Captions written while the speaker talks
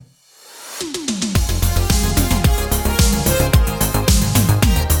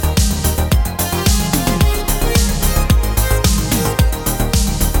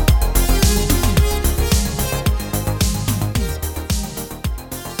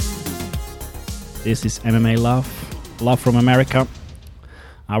This is MMA Love from America.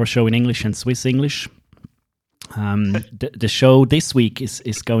 Our show in English and Swiss English. The show this week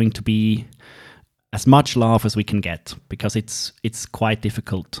is going to be as much love as we can get, because it's quite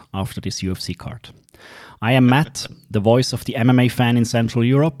difficult after this UFC card. I am Matt, the voice of the MMA fan in Central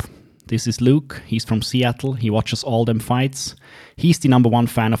Europe. This is Luke. He's from Seattle. He watches all them fights. He's the number one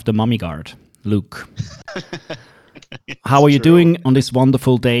fan of the Mummy Guard. Luke. How are you doing on this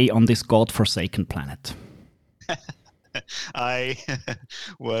wonderful day on this godforsaken planet? I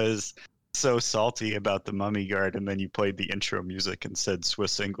was so salty about the Mummy Guard, and then you played the intro music and said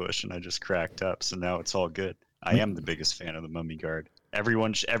Swiss English, and I just cracked up. So now it's all good. I am the biggest fan of the Mummy Guard.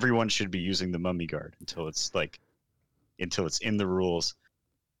 Everyone should be using the Mummy Guard until it's in the rules,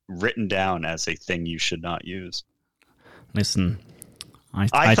 written down as a thing you should not use. Listen,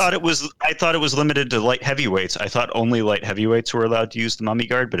 I thought it was limited to light heavyweights. I thought only light heavyweights were allowed to use the Mummy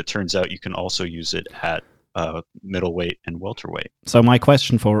Guard, but it turns out you can also use it at middleweight and welterweight. So my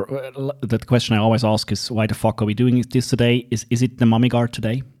question the question I always ask is, why the fuck are we doing this today? Is it the Mummy Guard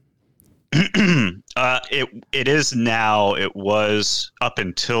today? It is now. It was up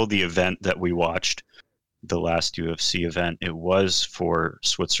until the event that we watched, the last UFC event. It was for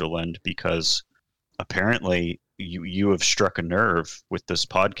Switzerland, because apparently you have struck a nerve with this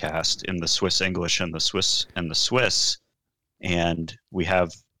podcast in the Swiss English and the Swiss, and we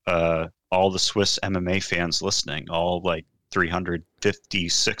have all the Swiss MMA fans listening, all like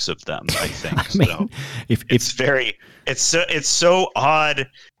 356 of them, I think. So it's so odd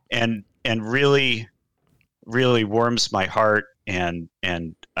and really, really warms my heart, and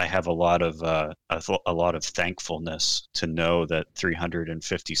I have a lot of thankfulness to know that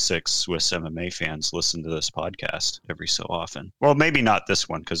 356 Swiss MMA fans listen to this podcast every so often. Well, maybe not this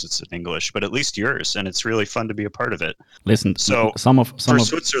one because it's in English, but at least yours, and it's really fun to be a part of it. Listen, so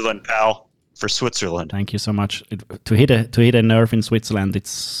Switzerland, pal. For Switzerland. Thank you so much. To hit a nerve in Switzerland,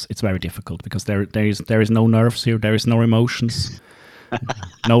 it's very difficult, because there is no nerves here, there is no emotions,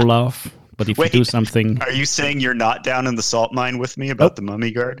 no love. But if you do something, are you saying you're not down in the salt mine with me about the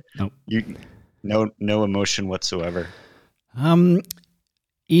Mummy Guard? No. No emotion whatsoever. Thanks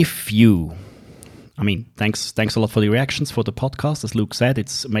a lot for the reactions for the podcast. As Luke said,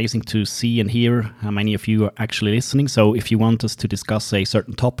 it's amazing to see and hear how many of you are actually listening. So if you want us to discuss a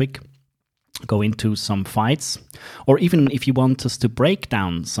certain topic, go into some fights, or even if you want us to break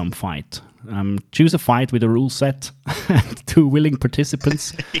down some fight, choose a fight with a rule set, 2 willing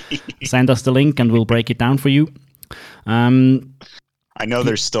participants, send us the link and we'll break it down for you. I know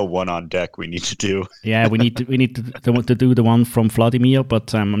there's still one on deck we need to do. Yeah, we need to do the one from Vladimir,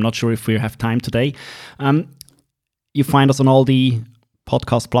 but I'm not sure if we have time today. You find us on all the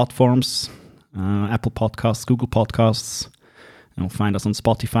podcast platforms, Apple Podcasts, Google Podcasts. You'll find us on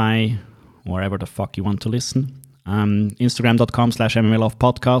Spotify, wherever the fuck you want to listen.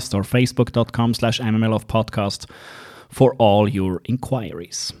 Instagram.com/MMLovePodcast or Facebook.com/MMLovePodcast for all your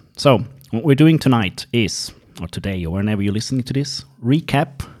inquiries. So, what we're doing tonight is, or today, or whenever you're listening to this,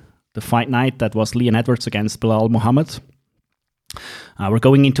 recap the fight night that was Leon Edwards against Belal Muhammad. We're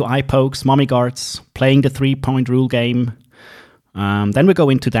going into eye pokes, Mummy Guards, playing the 3-point rule game. Then we go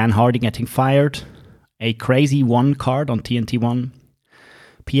into Dan Hardy getting fired, a crazy one card on TNT1,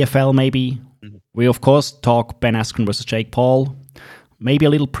 PFL maybe. We, of course, talk Ben Askren versus Jake Paul. Maybe a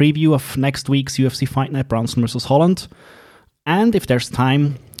little preview of next week's UFC Fight Night, Brunson versus Holland. And if there's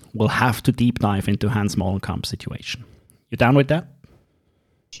time, we'll have to deep dive into Hans Molenkamp's situation. You down with that?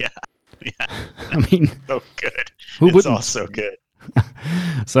 Yeah. I mean, so good. It's all so good.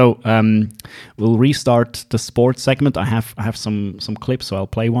 So we'll restart the sports segment. I have some clips, so I'll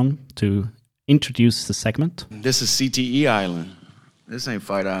play one to introduce the segment. This is CTE Island. This ain't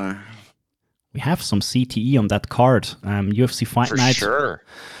Fight Island. We have some CTE on that card. UFC Fight For Night. Sure.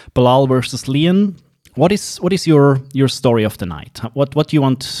 Belal versus Leon. What is your story of the night? What do you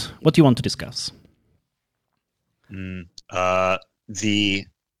want to discuss? The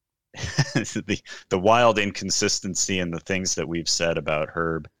the wild inconsistency in the things that we've said about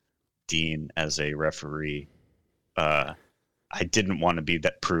Herb Dean as a referee. I didn't want to be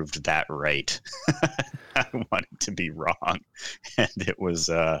proved that right. I wanted to be wrong, and it was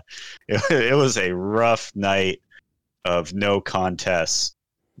a rough night of no contests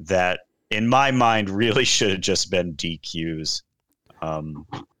that, in my mind, really should have just been DQs.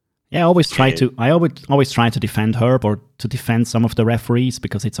 I always try to defend Herb, or to defend some of the referees,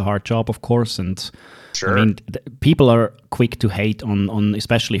 because it's a hard job, of course. And sure. I mean, people are quick to hate on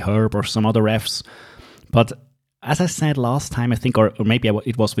especially Herb or some other refs, but as I said last time, I think, or maybe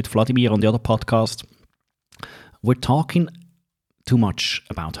it was with Vladimir on the other podcast, we're talking too much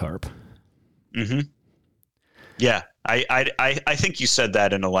about Herb. Mm-hmm. Yeah, I think you said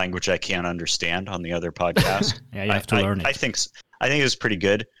that in a language I can't understand on the other podcast. Yeah, you have to learn it. I think it was pretty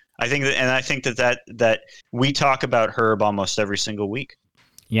good. I think that we talk about Herb almost every single week.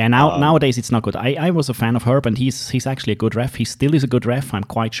 Yeah, nowadays it's not good. I was a fan of Herb, and he's actually a good ref. He still is a good ref. I'm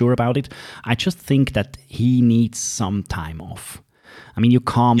quite sure about it. I just think that he needs some time off. I mean, you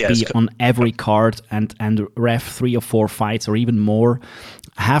can't be on every card and ref 3 or 4 fights or even more.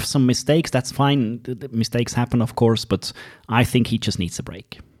 Have some mistakes, that's fine. The mistakes happen, of course, but I think he just needs a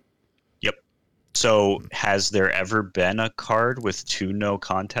break. Yep. So has there ever been a card with 2 no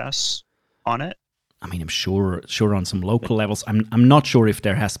contests on it? I mean, I'm sure on some local levels. I'm not sure if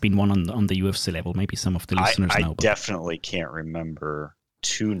there has been one on the UFC level. Maybe some of the listeners know. I definitely can't remember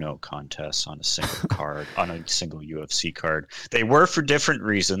 2 no contests on a single card, on a single UFC card. They were for different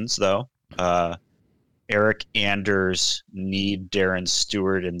reasons, though. Eric Anders kneed Darren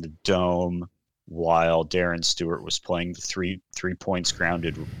Stewart in the dome while Darren Stewart was playing the three points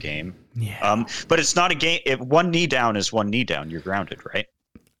grounded game. Yeah. But it's not a game. If one knee down is one knee down, you're grounded, right?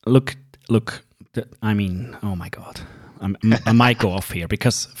 Look. I mean, oh my God. I might go off here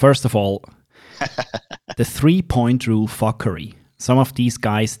because, first of all, the 3-point rule fuckery some of these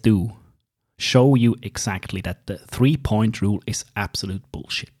guys do show you exactly that the 3-point rule is absolute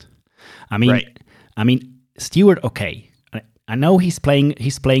bullshit. I mean, right. Stewart, okay. I know he's playing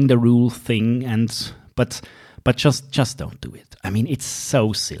the rule thing, but just don't do it. I mean, it's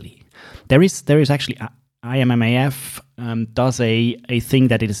so silly. There is actually IMMAF does a thing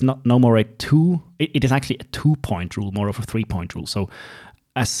that it is no more a 2. It is actually a 2-point rule, more of a 3-point rule. So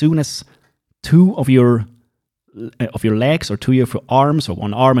as soon as 2 of your legs or 2 of your arms or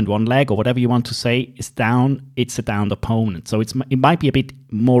 1 arm and 1 leg or whatever you want to say is down, it's a downed opponent. So it might be a bit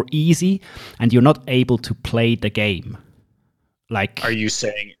more easy, and you're not able to play the game. Like, are you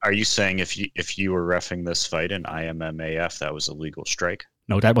saying if you were reffing this fight in IMMAF, that was a legal strike?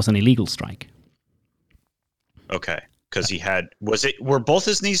 No, that was an illegal strike. Okay, because were both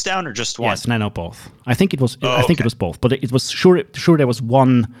his knees down or just one? Yes, no, both. I think it was. I think it was both, but it was sure there was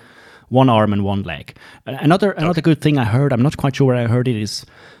one arm and 1 leg. Another good thing I heard, I'm not quite sure where I heard it, is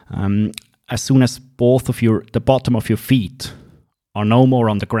as soon as both of the bottom of your feet are no more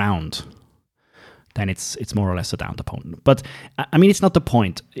on the ground, then it's more or less a downed opponent. But I mean, it's not the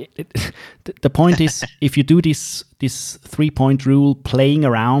point. The point is, if you do this 3-point rule playing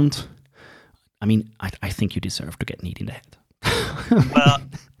around, I mean, I think you deserve to get kneed in the head.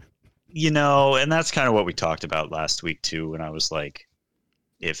 Well, and that's kind of what we talked about last week too, when I was like,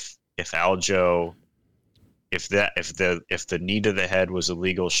 if Aljo, if the knee to the head was a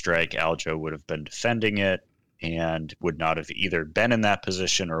legal strike, Aljo would have been defending it and would not have either been in that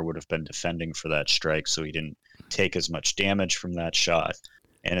position or would have been defending for that strike, so he didn't take as much damage from that shot.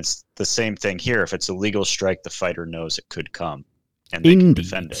 And it's the same thing here. If it's a legal strike, the fighter knows it could come, and they can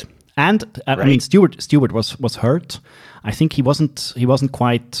defend it. And right? I mean, Stewart was hurt. I think he wasn't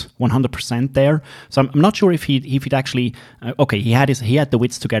quite 100% there. So I'm not sure if he'd actually. Okay, he had the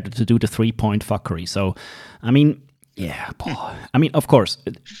wits together to do the 3-point fuckery. So, I mean, yeah. I mean, of course,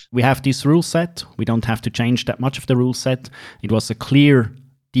 we have this rule set. We don't have to change that much of the rule set. It was a clear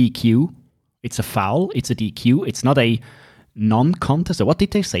DQ. It's a foul. It's a DQ. It's not a non-contest. So what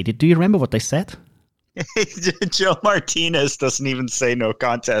did they say? Do you remember what they said? Joe Martinez doesn't even say no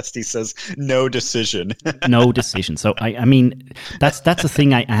contest. He says no decision. No decision. So I mean, that's the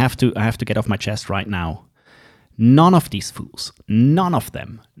thing I have to get off my chest right now. None of these fools, none of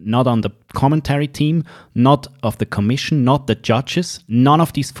them, not on the commentary team, not of the commission, not the judges, none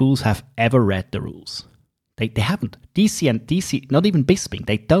of these fools have ever read the rules. They haven't. DC, not even Bisping,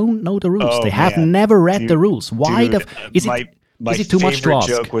 they don't know the rules. They have never read the rules. Why is it too much to ask? My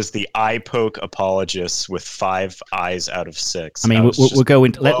favorite joke was the eye poke apologists with 5 eyes out of 6. I mean, we'll go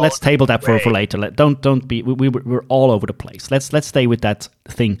into. Let's table that for later. Don't be. We're all over the place. Let's stay with that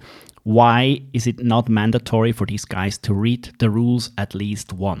thing. Why is it not mandatory for these guys to read the rules at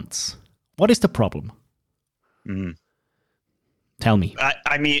least once? What is the problem? Tell me.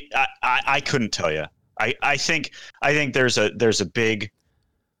 I mean, I couldn't tell you. I think there's a big.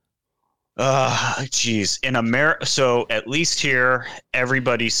 In America, so at least here,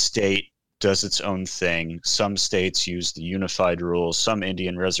 everybody's state does its own thing. Some states use the unified rules. Some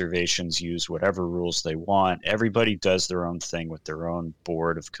Indian reservations use whatever rules they want. Everybody does their own thing with their own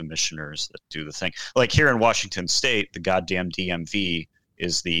board of commissioners that do the thing. Like here in Washington State, the goddamn DMV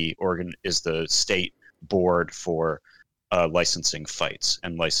is the state board for licensing fights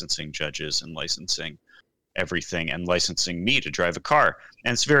and licensing judges and licensing everything and licensing me to drive a car.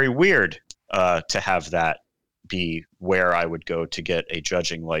 And it's very weird to have that be where I would go to get a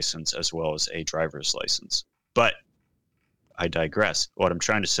judging license as well as a driver's license. But I digress. What I'm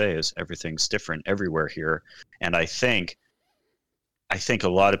trying to say is everything's different everywhere here. And I think a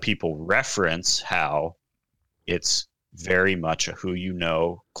lot of people reference how it's very much a who you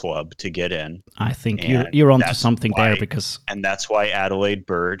know club to get in. I think you're onto something there, because... And that's why Adelaide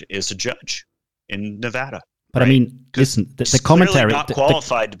Bird is a judge in Nevada. But right? I mean, listen, the commentary... not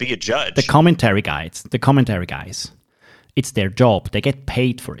qualified to be a judge. The commentary guys, it's their job. They get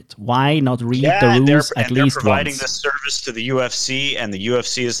paid for it. Why not read the rules at least they're providing once? the service to the UFC, and the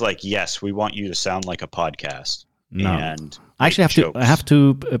UFC is like, yes, we want you to sound like a podcast. No. And I have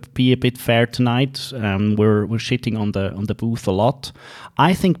to be a bit fair tonight. We're shitting on the booth a lot.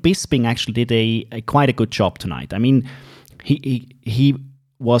 I think Bisping actually did quite a good job tonight. I mean, he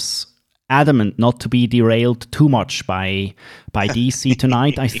was adamant not to be derailed too much by DC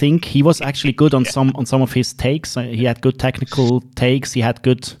tonight. I think he was actually good on some of his takes. He had good technical takes. He had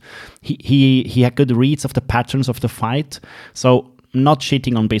good good reads of the patterns of the fight. So not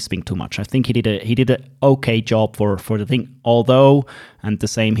shitting on Bisping too much. I think he did a okay job for the thing. Although, and the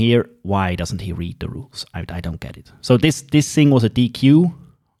same here, why doesn't he read the rules? I don't get it. So this thing was a DQ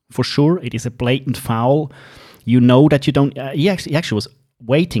for sure. It is a blatant foul. You know that you don't. He actually was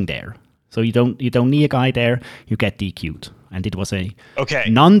waiting there. So you don't need a guy there. You get DQ'd, and it was a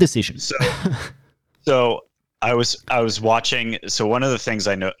non-decision. So I was watching. So one of the things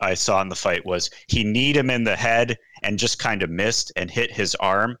I saw in the fight was he kneed him in the head and just kind of missed and hit his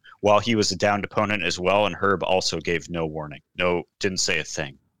arm while he was a downed opponent as well. And Herb also gave no warning. No, didn't say a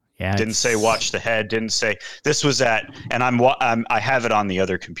thing. Yeah, didn't say watch the head. Didn't say this was at. And I have it on the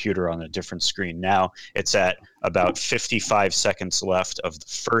other computer on a different screen now. It's at about 55 seconds left of the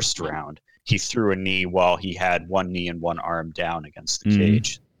first round. He threw a knee while he had one knee and one arm down against the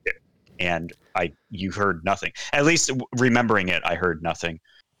cage, and you heard nothing. At least remembering it, I heard nothing.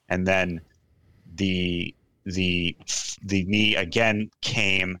 And then the knee again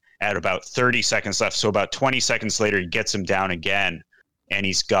came at about 30 seconds left. So about 20 seconds later, he gets him down again, and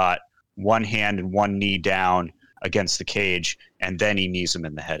he's got one hand and one knee down against the cage, and then he knees him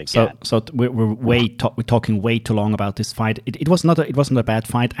in the head again. So we're talking way too long about this fight. It wasn't a bad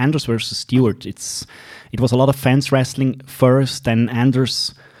fight. Anders versus Stewart. It was a lot of fence wrestling first, then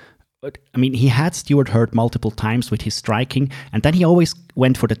Anders. I mean, he had Stewart hurt multiple times with his striking, and then he always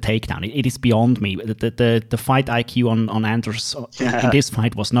went for the takedown. It is beyond me. The fight IQ on Anders in this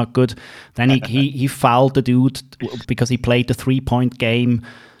fight was not good. Then he fouled the dude because he played the 3-point game.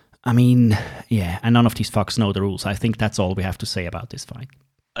 I mean, yeah, and none of these fucks know the rules. I think that's all we have to say about this fight.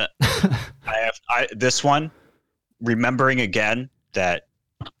 This one, remembering again that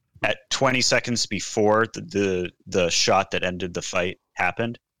at 20 seconds before the shot that ended the fight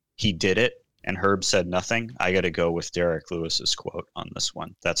happened, he did it, and Herb said nothing. I got to go with Derek Lewis's quote on this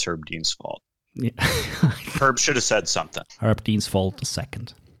one. That's Herb Dean's fault. Yeah. Herb should have said something. Herb Dean's fault the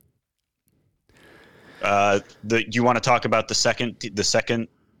second. Do you want to talk about the second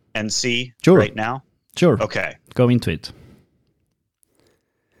NC right now? Sure. Okay. Go into it.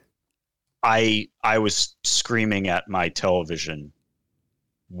 I was screaming at my television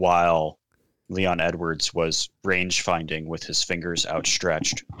while Leon Edwards was range finding with his fingers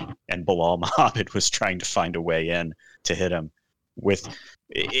outstretched, and Belal Muhammad was trying to find a way in to hit him with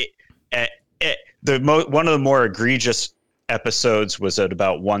one of the more egregious episodes was at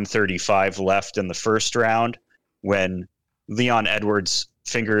about 1:35 left in the first round when Leon Edwards'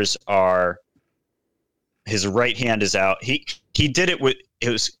 fingers his right hand is out. He did it with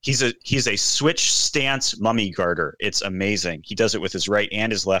he's a switch stance mummy garter. It's amazing. He does it with his right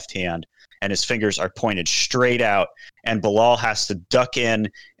and his left hand, and his fingers are pointed straight out, and Belal has to duck in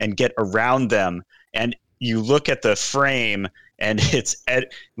and get around them. And you look at the frame, and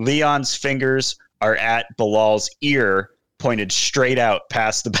Leon's fingers are at Belal's ear, pointed straight out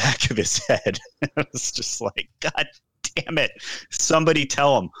past the back of his head. It's just like, God damn it. Somebody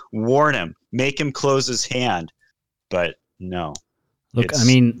tell him, warn him, make him close his hand. But no. Look, it's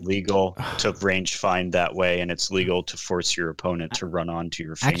legal to range find that way, and it's legal to force your opponent to run onto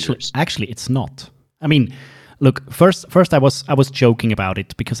your fingers. Actually, it's not. I mean, look, first I was joking about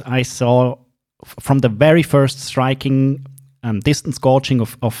it because I saw from the very first striking distance gorging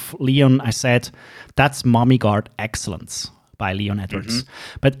of Leon, I said that's mummy guard excellence by Leon Edwards.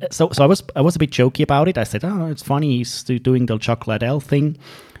 Mm-hmm. But so I was a bit jokey about it. I said, oh, it's funny he's doing the Chocolate L thing.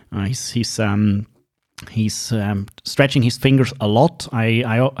 He's stretching his fingers a lot.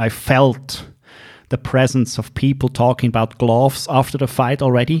 I felt the presence of people talking about gloves after the fight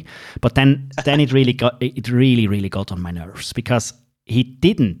already, but then it really got on my nerves because he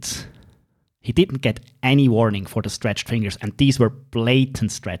didn't He didn't get any warning for the stretched fingers, and these were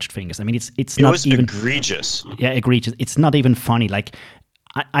blatant stretched fingers. I mean, it was even egregious. Yeah, egregious. It's not even funny. Like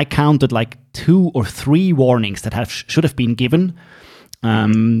I counted like 2 or 3 warnings that should have been given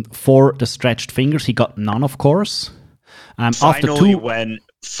for the stretched fingers. He got none, of course. Finally,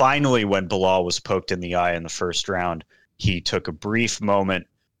 when Belal was poked in the eye in the first round, he took a brief moment.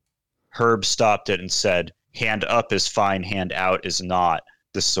 Herb stopped it and said, "Hand up is fine, hand out is not.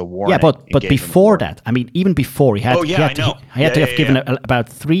 This is a warning." Yeah, but before that, I mean, even before he had, he had to have given about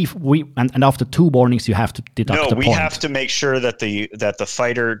 3. And after 2 warnings, you have to deduct the point. No, we have to make sure that the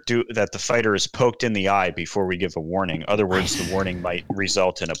fighter is poked in the eye before we give a warning. Otherwise, the warning might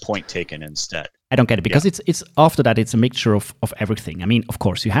result in a point taken instead. I don't get it because it's after that it's a mixture of everything. I mean, of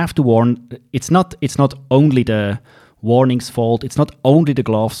course, you have to warn. It's not only the warning's fault. It's not only the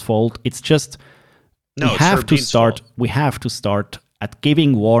glove's fault. It's just we have to start at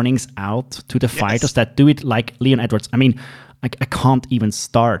giving warnings out to the fighters that do it like Leon Edwards. I mean, I can't even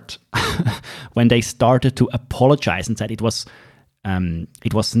start when they started to apologize and said it was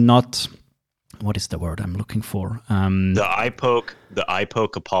not, what is the word I'm looking for? The eye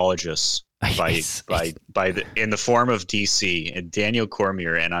poke apologists in the form of DC and Daniel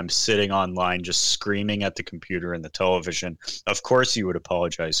Cormier, and I'm sitting online just screaming at the computer and the television. Of course you would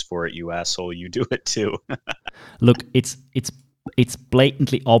apologize for it, you asshole. You do it too. Look, it's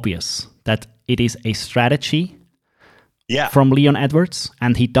blatantly obvious that it is a strategy from Leon Edwards,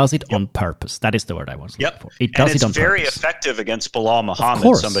 and he does it on purpose. That is the word I was looking for. He does it on purpose. It's very effective against Belal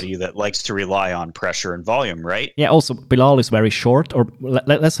Muhammad, somebody that likes to rely on pressure and volume, right? Yeah, also, Belal is very short, or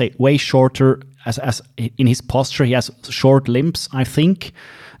let's say way shorter. As in his posture, he has short limbs, I think,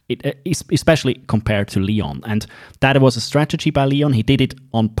 especially compared to Leon. And that was a strategy by Leon. He did it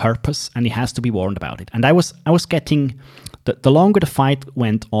on purpose, and he has to be warned about it. And I was getting... The longer the fight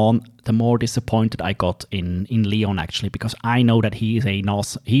went on, the more disappointed I got in Leon, actually, because I know that he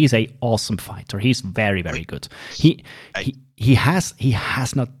is a awesome fighter. He's very, very good. He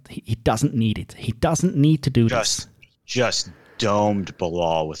doesn't need it. He doesn't need to do this. Just domed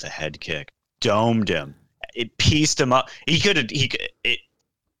Belal with a head kick. Domed him. It pieced him up. He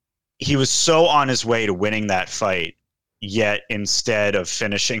was so on his way to winning that fight, yet instead of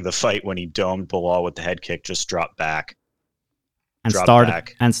finishing the fight when he domed Belal with the head kick, just dropped back.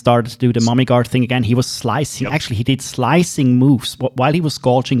 And started to do the mummy guard thing again. He was slicing. Yep. Actually, he did slicing moves. While he was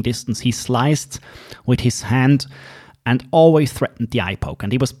gauging distance, he sliced with his hand and always threatened the eye poke.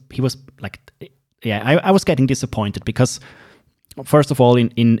 And he was like, I was getting disappointed because, first of all,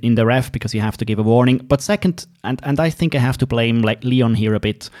 in the ref, because you have to give a warning. But second, and I think I have to blame like Leon here a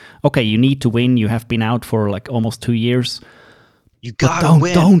bit. Okay, you need to win. You have been out for like almost 2 years. You gotta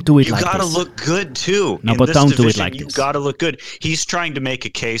win. Don't do it like this. You gotta look good too. No, but don't do it like this. You gotta look good. He's trying to make a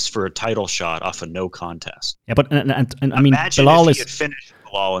case for a title shot off a no contest. Yeah, but and I mean, imagine Belal if he had finished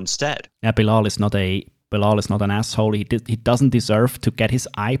Belal instead. Yeah, Belal is not an asshole. He doesn't deserve to get his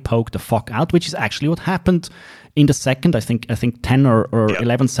eye poked the fuck out, which is actually what happened in the second. I think 10 or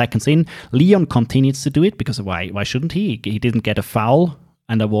 11 seconds in. Leon continues to do it because why shouldn't he? He didn't get a foul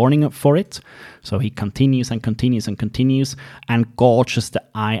and a warning for it. So he continues and continues and continues and gouges the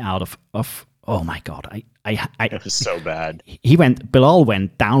eye out of oh my God. It was so bad. Belal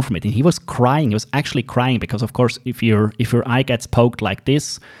went down from it and he was crying. He was actually crying because, of course, if your eye gets poked like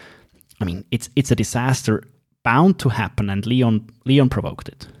this, I mean, it's a disaster bound to happen, and Leon provoked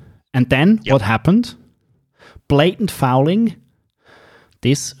it. And then what happened? Blatant fouling.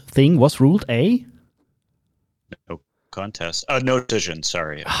 This thing was ruled a no contest. No decision.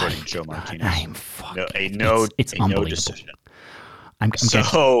 Sorry, according to Joe Martinez. I'm fucking. It's unbelievable. decision. I'm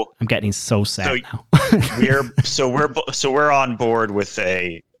getting so sad now. we're on board with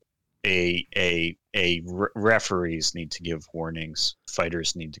referees need to give warnings.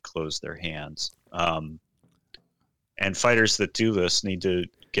 Fighters need to close their hands. And fighters that do this need to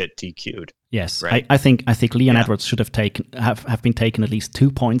get DQ'd. Yes, right? I think Leon Edwards should have been taken at least 2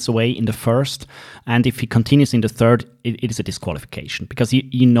 points away in the first, and if he continues in the third, it is a disqualification because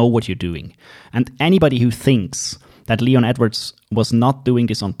you know what you're doing. And anybody who thinks that Leon Edwards was not doing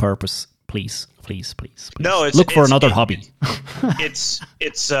this on purpose, please. No, look for another hobby. It's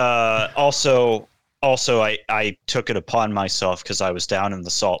also I took it upon myself because I was down in the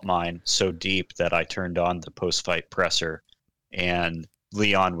salt mine so deep that I turned on the post-fight presser, and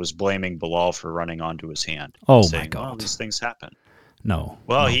Leon was blaming Belal for running onto his hand. Oh saying, my God! Well, these things happen. No.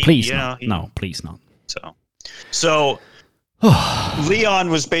 Well, no, please not. No, please not. So Leon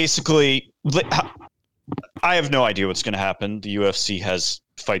was basically. I have no idea what's going to happen. The UFC has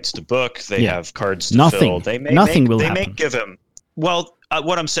fights to book. They have cards to fill. Nothing will happen. They may give him. Well,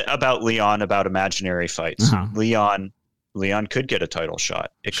 what I'm saying about Leon, about imaginary fights. Uh-huh. Leon could get a title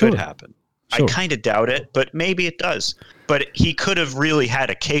shot. It Sure. could happen. Sure. I kind of doubt it, but maybe it does. But he could have really had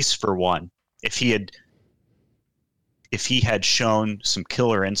a case for one if he had shown some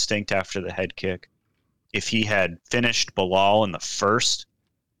killer instinct after the head kick. If he had finished Belal in the first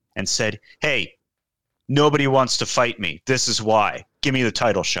and said, "Hey, nobody wants to fight me. This is why. Give me the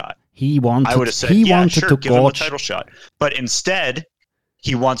title shot." He wanted. I would have said, he "Yeah, wanted sure, to give him a gauge. title shot." But instead,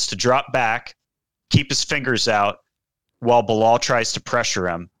 he wants to drop back, keep his fingers out while Belal tries to pressure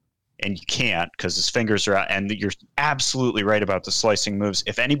him, and you can't because his fingers are out. And you're absolutely right about the slicing moves.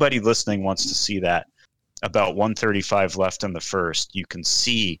 If anybody listening wants to see that, about 135 left in the first, you can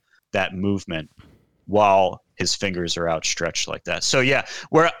see that movement while his fingers are outstretched like that. So yeah,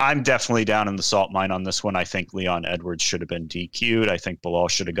 I'm definitely down in the salt mine on this one. I think Leon Edwards should have been DQ'd. I think Belal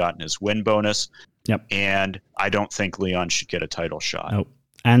should have gotten his win bonus. Yep. And I don't think Leon should get a title shot. No.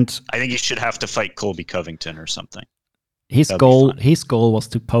 And I think he should have to fight Colby Covington or something. his That'd be goal fun. his goal was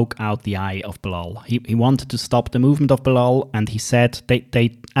to poke out the eye of Belal. He wanted to stop the movement of Belal, and he said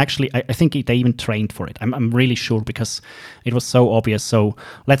they actually I think they even trained for it. I'm really sure because it was so obvious. So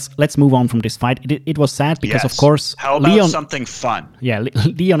let's move on from this fight. It was sad because of Yes. course How about Leon something fun? Yeah,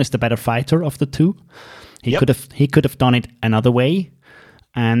 Leon is the better fighter of the two. He Yep. could have done it another way,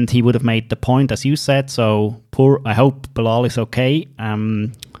 and he would have made the point as you said. So I hope Belal is okay.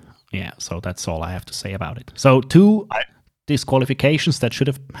 Yeah, so that's all I have to say about it. So two disqualifications that should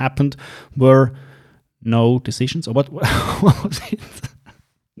have happened were no decisions, or what was it?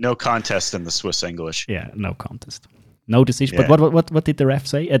 No contest in the Swiss English. Yeah, no contest, no decision. Yeah. But what did the ref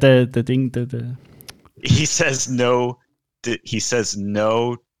say? The He says no. He says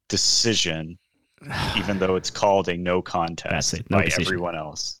no decision, even though it's called a no contest That's it, no by decision. everyone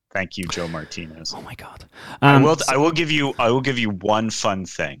else. Thank you, Joe Martinez. oh my god! I will give you one fun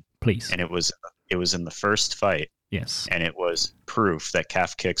thing, Please, and it was in the first fight, yes, and it was proof that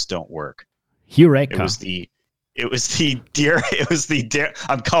calf kicks don't work. Eureka!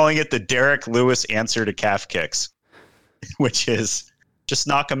 I'm calling it the Derek Lewis answer to calf kicks, which is just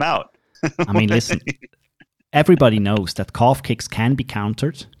knock him out. I mean, listen, everybody knows that calf kicks can be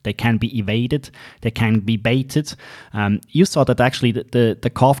countered, they can be evaded, they can be baited. You saw that actually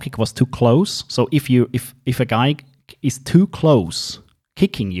the calf kick was too close. So if a guy is too close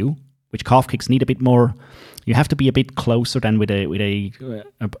kicking you, which calf kicks need a bit more, you have to be a bit closer than with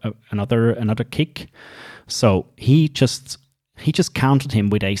another kick. So he just countered him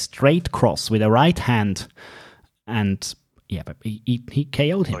with a straight cross with a right hand, and yeah, but he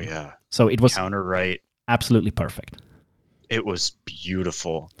KO'd him. Oh yeah, So it was counter right. absolutely perfect. It was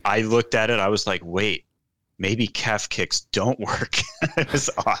beautiful. I looked at it. I was like, wait, maybe calf kicks don't work. It was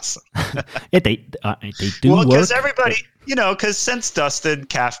awesome. Yeah, they do Well, work. because everybody, because since Dustin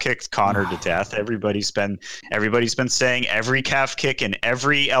calf kicked Connor to death, everybody's been saying every calf kick in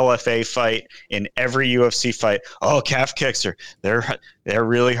every LFA fight, in every UFC fight. Oh, calf kicks they're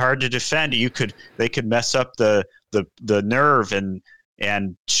really hard to defend. They could mess up the nerve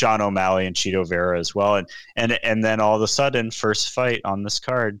and Sean O'Malley and Cheeto Vera as well. And then all of a sudden, first fight on this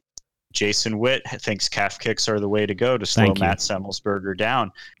card, Jason Witt thinks calf kicks are the way to go to slow Thank you. Matt Semmelsberger down.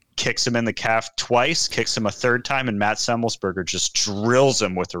 Kicks him in the calf twice, kicks him a third time, and Matt Semmelsberger just drills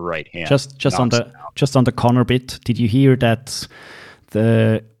him with the right hand. just on Knocks the Connor bit, did you hear that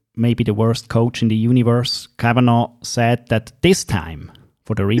maybe the worst coach in the universe, Kavanaugh, said that this time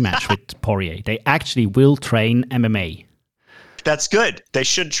for the rematch with Poirier, they actually will train MMA. That's good. They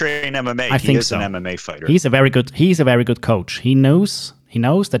should train MMA. I think he is so. an MMA fighter. He's a very good coach. He knows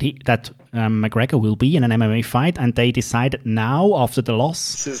that McGregor will be in an MMA fight, and they decided now after the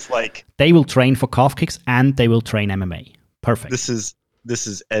loss This is like they will train for calf kicks and they will train MMA. Perfect. this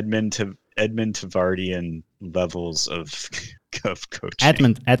is Edmund Tavardian levels of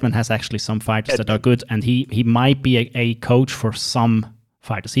coaching. Edmund has actually some fighters that are good, and he might be a coach for some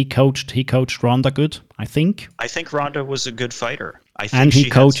fighters. He coached Ronda good, I think. I think Ronda was a good fighter. I think And she he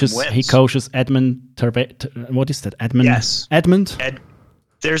had some coaches wins. Edmund what is that? Edmund? Yes. Edmund?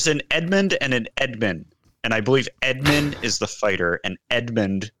 There's an Edmund and an Edmund, and I believe Edmund is the fighter and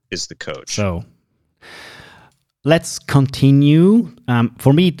Edmund is the coach. So let's continue.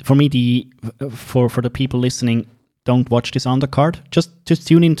 For the people listening, don't watch this undercard. Just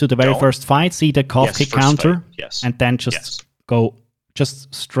tune into the very Don't. first fight, see the calf kick First counter, fight. Yes. and then just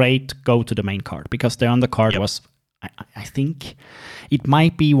straight go to the main card, because the undercard was, I think, it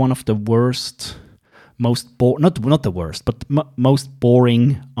might be one of the worst, most not the worst, but most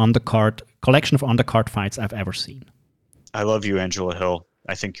boring collection of undercard fights I've ever seen. I love you, Angela Hill.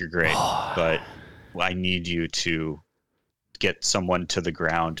 I think you're great, but I need you to get someone to the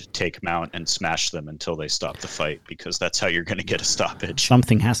ground, take mount, and smash them until they stop the fight, because that's how you're going to get a stoppage.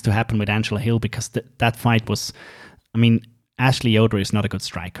 Something has to happen with Angela Hill, because that fight was, I mean, Ashley Yoder is not a good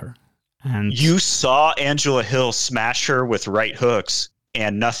striker. And you saw Angela Hill smash her with right hooks,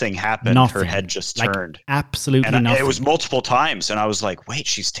 and nothing happened. Her head just turned. Absolutely and nothing. It was multiple times, and I was like, wait,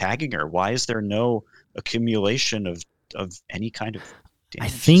 she's tagging her. Why is there no accumulation of any kind of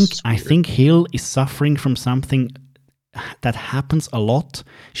damage? I think Hill is suffering from something that happens a lot.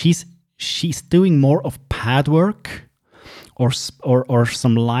 She's doing more of pad work or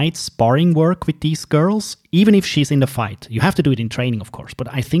some light sparring work with these girls, even if she's in the fight. You have to do it in training, of course, but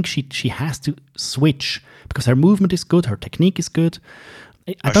I think she has to switch, because her movement is good, her technique is good.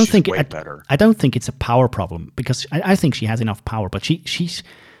 I don't think it's a power problem, because I think she has enough power, but she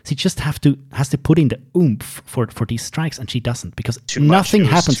just has to put in the oomph for these strikes, and she doesn't, because nothing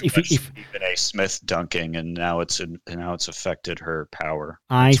happens if even A. Smith dunking, and now it's affected her power.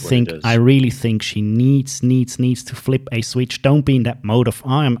 I really think she needs to flip a switch. Don't be in that mode of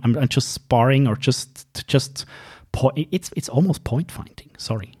I'm just sparring, or just it's almost point fighting.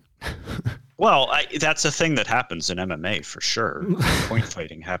 Sorry. Well, that's a thing that happens in MMA for sure. Point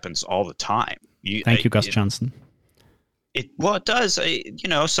fighting happens all the time. Thank you, Gus Johnson. It does.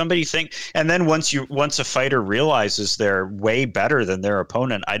 Somebody think, and then once a fighter realizes they're way better than their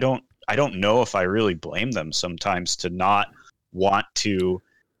opponent, I don't know if I really blame them sometimes to not want to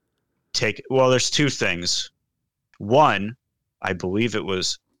take. Well, there's two things. One, I believe it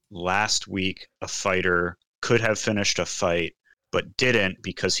was last week, a fighter could have finished a fight, but didn't,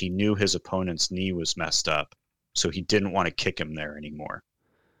 because he knew his opponent's knee was messed up, so he didn't want to kick him there anymore.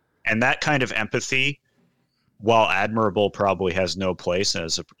 And that kind of empathy, while admirable, probably has no place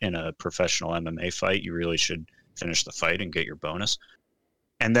in a professional MMA fight. You really should finish the fight and get your bonus.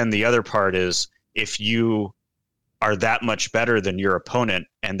 And then the other part is, if you are that much better than your opponent,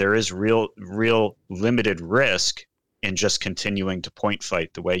 and there is real limited risk in just continuing to point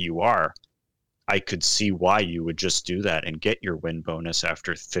fight the way you are, I could see why you would just do that and get your win bonus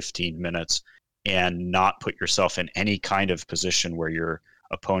after 15 minutes and not put yourself in any kind of position where your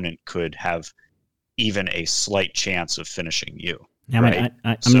opponent could have even a slight chance of finishing you. Yeah, right?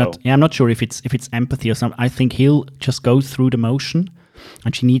 I'm not sure if it's empathy or something. I think he'll just go through the motion,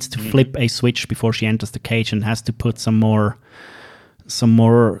 and she needs to flip a switch before she enters the cage, and has to put some more.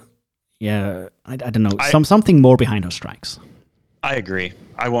 Yeah, I don't know, something more behind her strikes. I agree.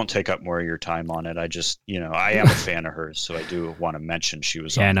 I won't take up more of your time on it. I just, I am a fan of hers, so I do want to mention she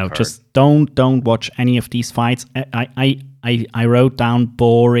was on the card. Just don't watch any of these fights. I wrote down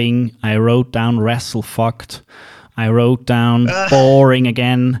boring. I wrote down wrestle fucked. I wrote down boring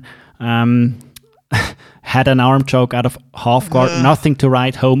again. Had an arm choke out of half guard. Nothing to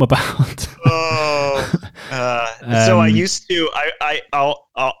write home about. So I used to.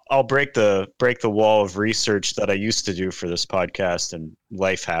 I'll break the wall of research that I used to do for this podcast, and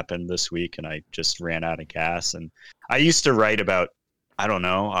life happened this week, and I just ran out of gas. And I used to write about, I don't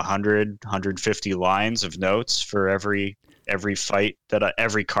know, 100, 150 lines of notes for every fight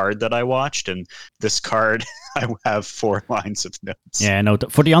every card that I watched, and this card I have 4 lines of notes. Yeah, no,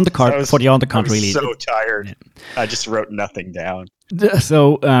 for the undercard, really. So tired. Yeah. I just wrote nothing down.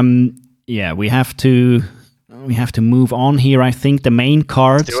 So yeah, we have to move on here. I think the main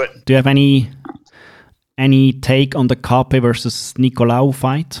cards. Do it. Do you have any take on the Kape versus Nicolau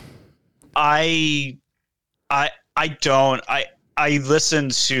fight? I don't. I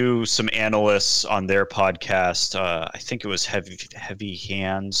listened to some analysts on their podcast. I think it was Heavy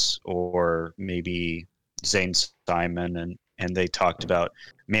Hands, or maybe Zane Simon, and they talked about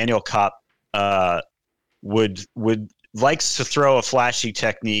Manuel Kape would likes to throw a flashy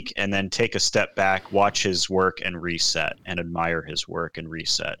technique and then take a step back, watch his work and reset, and admire his work and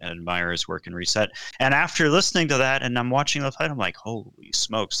reset, and admire his work and reset. And after listening to that, and I'm watching the fight, I'm like, holy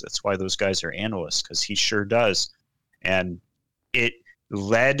smokes, that's why those guys are analysts, because he sure does. And it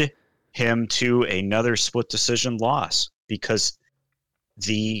led him to another split decision loss, because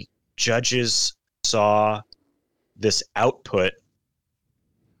the judges saw this output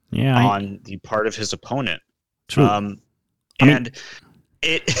on the part of his opponent. True. And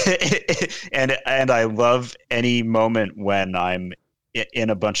I love any moment when I'm in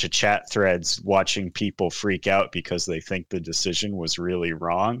a bunch of chat threads watching people freak out because they think the decision was really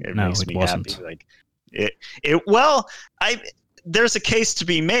wrong. It makes me happy. Like there's a case to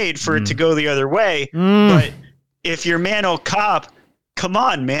be made for it to go the other way. But if you're Manuel Kape, come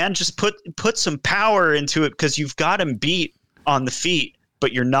on, man, just put some power into it, because you've got him beat on the feet,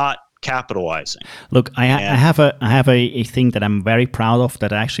 but you're not capitalizing. Look, I have a thing that I'm very proud of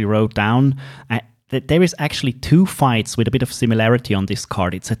that I actually wrote down. that there is actually two fights with a bit of similarity on this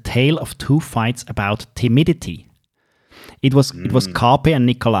card. It's a tale of two fights about timidity. It was Kape and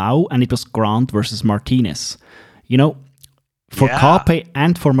Nicolau, and it was Grant versus Martinez. You know, for Kape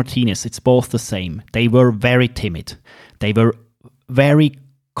and for Martinez, it's both the same. They were very timid. They were very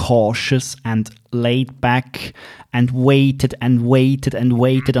cautious and laid back and waited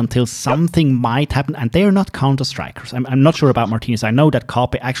until something might happen. And they are not counter-strikers. I'm not sure about Martinez. I know that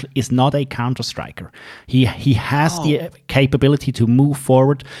Kape actually is not a counter-striker. He has the capability to move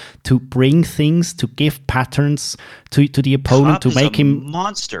forward, to bring things, to give patterns to the opponent, to make him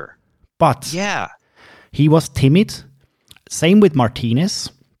monster. But he was timid. Same with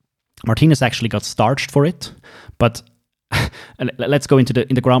Martinez. Martinez actually got starched for it, but let's go into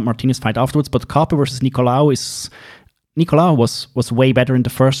the Grant Martinez fight afterwards. But Kape versus Nicolau was way better in the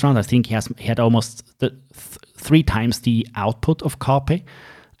first round. I think he had almost 3 times the output of Kape,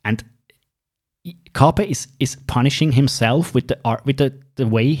 and Kape is punishing himself with the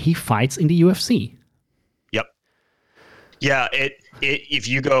way he fights in the UFC. Yep. Yeah. If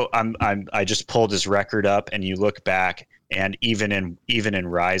you go, I just pulled his record up, and you look back. And even in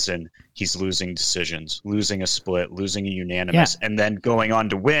Rizin, he's losing decisions, losing a split, losing a unanimous, and then going on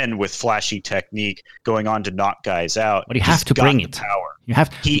to win with flashy technique, going on to knock guys out. But you have to bring it. Power. You have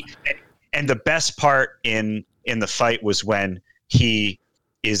and the best part in the fight was when he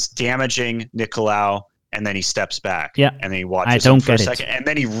is damaging Nicolau, and then he steps back. Yeah. And then he watches him for a second, and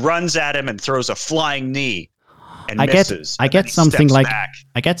then he runs at him and throws a flying knee. I get something like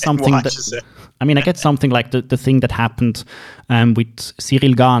the thing that happened with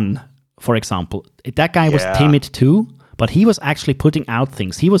Cyril Gane, for example. That guy was timid too, but he was actually putting out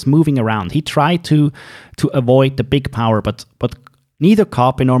things. He was moving around. He tried to avoid the big power, but neither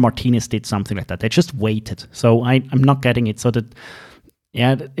Kape nor Martinez did something like that. They just waited. So I'm not getting it. So that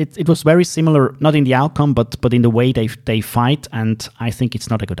it was very similar, not in the outcome, but in the way they fight, and I think it's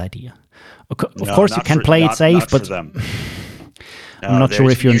not a good idea. Of course, you can play it safe, but I'm not sure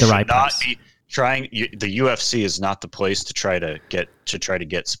if you're in the right place. The UFC is not the place to try to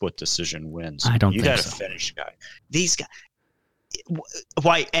get split decision wins. I don't think so. You got to finish guy. These guys.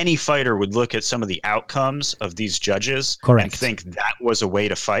 Why any fighter would look at some of the outcomes of these judges and think that was a way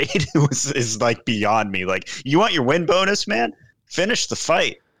to fight is like beyond me. Like, you want your win bonus, man? Finish the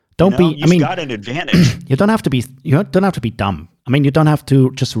fight. You've got an advantage. You don't have to be dumb. I mean, you don't have to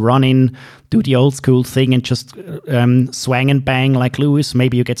just run in, do the old school thing, and just swang and bang like Lewis.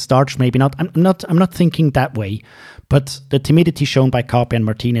 Maybe you get starched, maybe not. I'm not thinking that way. But the timidity shown by Kape and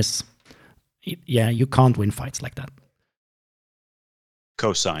Martinez, you can't win fights like that.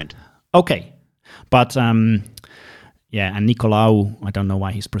 Co-signed. Okay, but and Nicolau, I don't know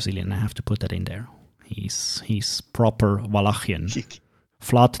why he's Brazilian. I have to put that in there. He's proper Wallachian,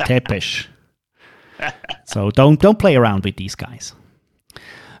 flat tepesh. So don't play around with these guys.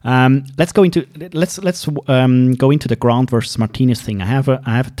 Let's go into the Grant versus Martinez thing. I have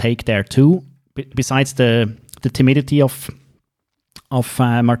a take there too. Besides the timidity of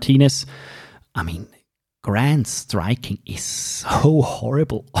Martinez, I mean, Grant's striking is so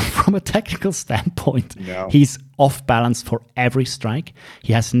horrible from a technical standpoint. No. He's off balance for every strike.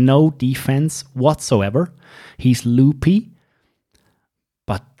 He has no defense whatsoever. He's loopy.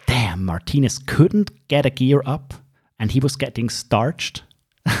 But damn, Martinez couldn't get a gear up, and he was getting starched.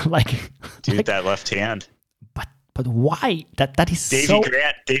 That left hand. But why? That is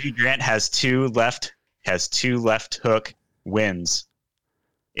Davey Grant has two left hook wins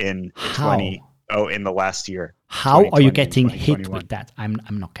in in the last year. How are you getting hit with that? I'm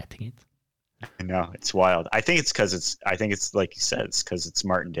not getting it. I know, it's wild. I think it's because it's like you said, it's because it's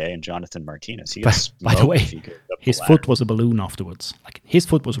Martin Day and Jonathan Martinez. By the way, his foot was a balloon afterwards. Like, his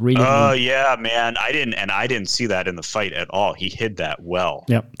foot was really. Oh yeah, man! I didn't see that in the fight at all. He hid that well.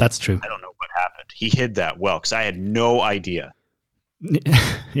 Yeah, that's true. I don't know what happened. He hid that well because I had no idea.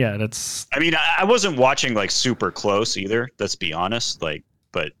 Yeah, that's. I mean, I wasn't watching like super close either. Let's be honest.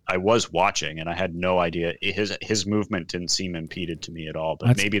 But I was watching, and I had no idea. His movement didn't seem impeded to me at all.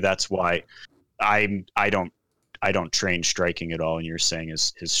 But maybe that's why I don't train striking at all. And you're saying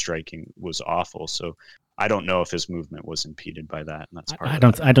his striking was awful. So I don't know if his movement was impeded by that. And that's part of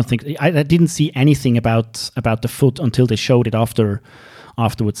it. I don't think I didn't see anything about the foot until they showed it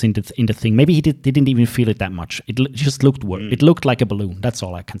afterwards in the thing. Maybe he didn't even feel it that much. It just looked It looked like a balloon. That's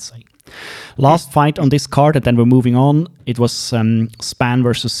all I can say. Last fight on this card, and then we're moving on. It was Spann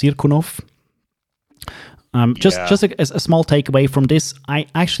versus Cirkunov. Just a small takeaway from this.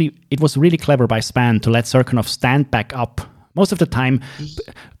 It was really clever by Spann to let Cirkunov stand back up. Most of the time,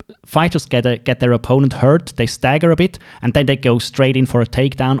 fighters get their opponent hurt, they stagger a bit, and then they go straight in for a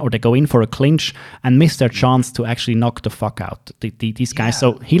takedown or they go in for a clinch and miss their chance to actually knock the fuck out these guys.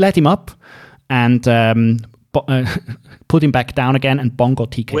 So he let him up and put him back down again, and Bongo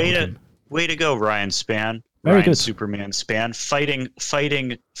TKO'd him. Way to go, Ryan Spann. Very Ryan good. Superman Spann.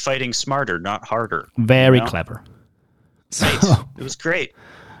 Fighting smarter, not harder. Very clever. So, it was great.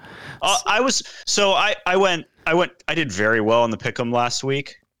 I did very well in the pick'em last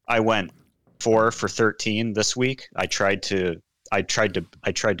week. I went 4 for 13 this week. I tried to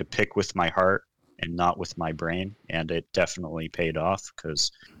pick with my heart and not with my brain, and it definitely paid off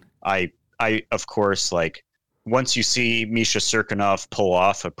because I of course, like, once you see Misha Cirkunov pull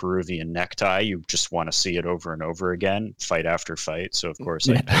off a Peruvian necktie, you just want to see it over and over again, fight after fight. So of course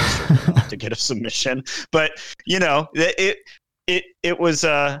I picked Cirkunov to get a submission, but it was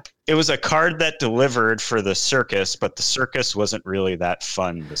a card that delivered for the circus, but the circus wasn't really that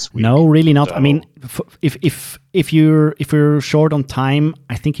fun this week. No, really not. So, I mean, if you're short on time,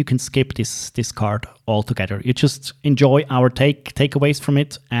 I think you can skip this card altogether. You just enjoy our takeaways from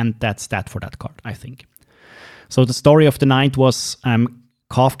it, and that's that for that card, I think. So the story of the night was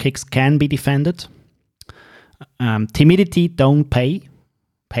calf kicks can be defended. Timidity doesn't pay.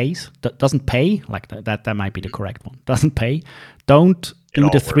 Like that might be the correct one. Doesn't pay. Don't do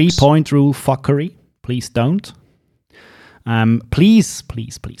the 3-point rule fuckery. Please don't. Please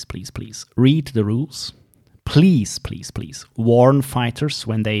read the rules. Please warn fighters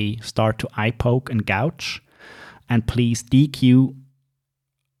when they start to eye poke and gouge. And please DQ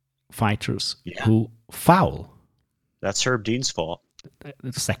fighters who foul. That's Herb Dean's fault.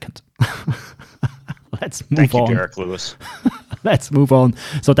 The second. Let's move on. Thank you, Derek Lewis. Let's move on.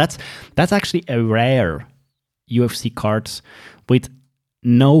 So that's actually a rare UFC card with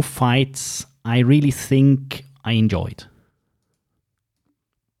no fights I really think I enjoyed.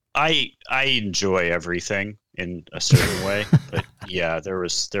 I enjoy everything in a certain way, but yeah, there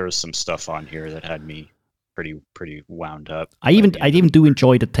was some stuff on here that had me pretty wound up. I even do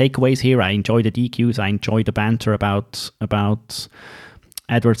enjoy the takeaways here. I enjoy the DQs. I enjoy the banter about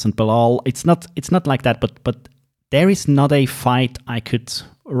Edwards and Belal. It's not like that, but there is not a fight I could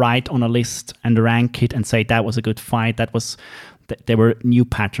write on a list and rank it and say that was a good fight. There were new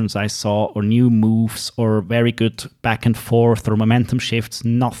patterns I saw, or new moves, or very good back and forth, or momentum shifts.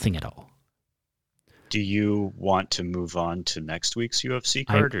 Nothing at all. Do you want to move on to next week's UFC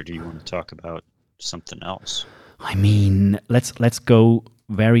card, or do you want to talk about something else? I mean, let's go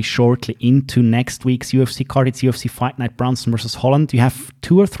very shortly into next week's UFC card. It's UFC Fight Night Brunson versus Holland. Do you have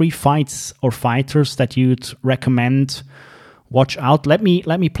 2 or 3 fights or fighters that you'd recommend? Watch out. Let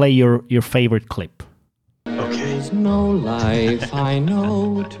me play your favorite clip. There's no life I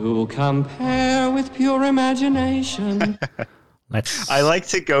know to compare with pure imagination. I like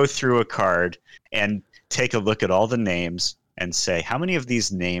to go through a card and take a look at all the names and say, how many of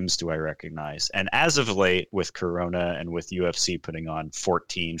these names do I recognize? And as of late, with Corona and with UFC putting on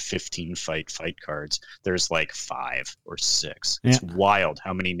 14, 15 fight cards, there's like 5 or 6. Yeah. It's wild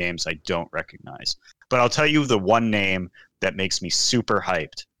how many names I don't recognize. But I'll tell you the one name that makes me super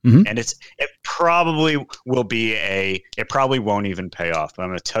hyped. Mm-hmm. And it probably won't even pay off, but I'm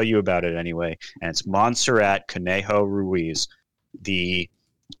going to tell you about it anyway. And it's Montserrat Conejo Ruiz, the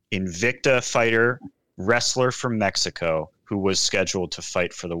Invicta fighter, wrestler from Mexico, who was scheduled to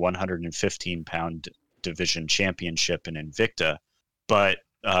fight for the 115-pound division championship in Invicta, but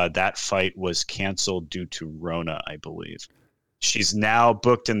that fight was canceled due to Rona, I believe. She's now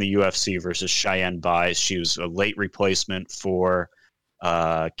booked in the UFC versus Cheyenne Buys. She was a late replacement for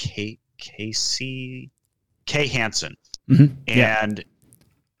Kay Hansen. Mm-hmm. And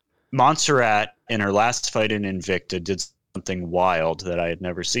Montserrat, in her last fight in Invicta, did something wild that I had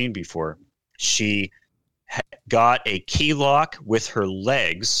never seen before. She got a key lock with her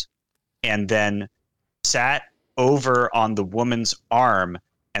legs and then sat over on the woman's arm,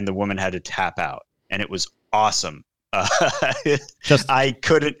 and the woman had to tap out. And it was awesome. It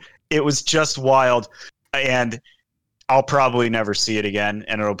was just wild. And I'll probably never see it again,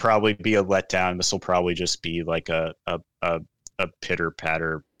 and it'll probably be a letdown. This will probably just be like a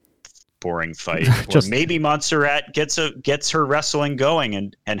pitter-patter, boring fight. Or maybe Montserrat gets her wrestling going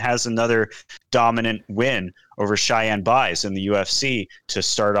and has another dominant win over Cheyenne Buys in the UFC to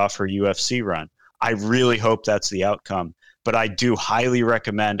start off her UFC run. I really hope that's the outcome. But I do highly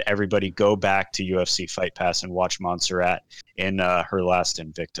recommend everybody go back to UFC Fight Pass and watch Montserrat in her last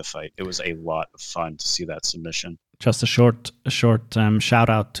Invicta fight. It was a lot of fun to see that submission. Just a short shout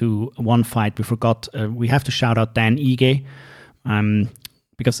out to one fight we forgot. We have to shout out Dan Ige,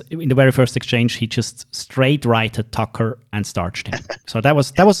 because in the very first exchange he just straight righted Tucker and starched him. So that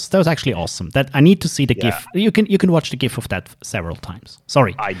was actually awesome. That I need to see the GIF. You can watch the GIF of that several times.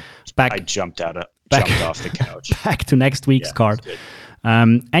 Sorry, I jumped off the couch. Back to next week's card.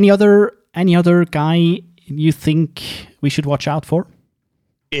 Any other guy you think we should watch out for?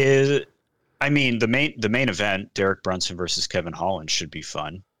 The main event, Derek Brunson versus Kevin Holland, should be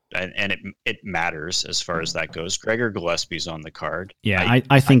fun, and it matters as far as that goes. Gregor Gillespie's on the card. Yeah,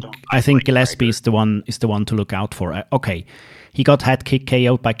 I think Gillespie is the one to look out for. Okay, he got head kick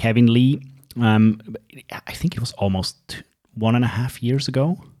KO'd by Kevin Lee. I think it was almost 1.5 years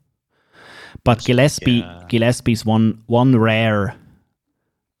ago. But Gillespie's one rare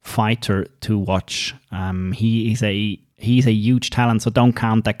fighter to watch. He's a huge talent, so don't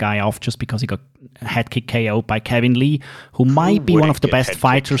count that guy off just because he got head kick KO'd by Kevin Lee, who might be one of the best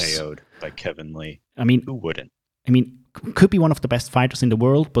fighters. KO'd by Kevin Lee. I mean, who wouldn't? I mean, could be one of the best fighters in the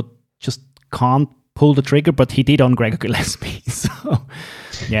world, but just can't pull the trigger. But he did on Gregor Gillespie. So,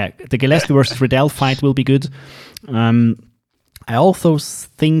 yeah, the Gillespie versus Riddell fight will be good. I also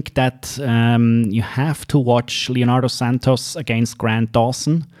think that you have to watch Leonardo Santos against Grant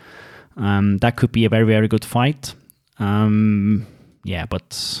Dawson. That could be a very, very good fight.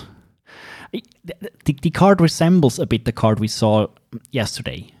 But the card resembles a bit the card we saw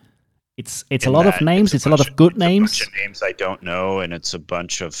yesterday. It's a lot of names. It's a lot of good names. It's a bunch of names I don't know, and it's a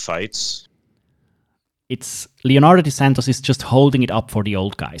bunch of fights. It's Leonardo dos Santos is just holding it up for the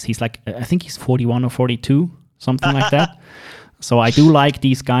old guys. He's like, I think he's 41 or 42, something like that. So I do like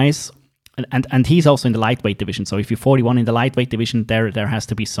these guys, and he's also in the lightweight division. So if you're 41 in the lightweight division, there has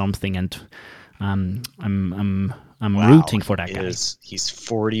to be something, and I'm rooting for that guy. He's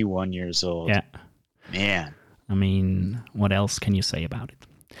 41 years old. Yeah, man. I mean, what else can you say about it?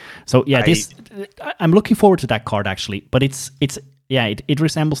 So yeah, I'm looking forward to that card actually. But it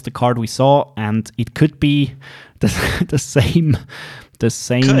resembles the card we saw, and it could be the same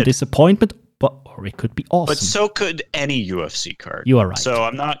disappointment. Or it could be awesome. But so could any UFC card. You are right. So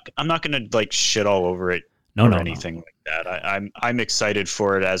I'm not going to like shit all over it anything like that. I'm excited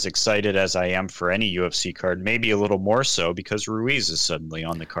for it, as excited as I am for any UFC card. Maybe a little more so because Ruiz is suddenly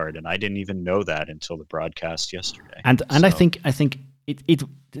on the card, and I didn't even know that until the broadcast yesterday. And I think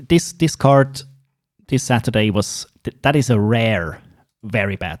this card this Saturday that is a rare,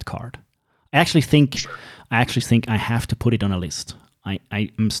 very bad card. I actually think I have to put it on a list.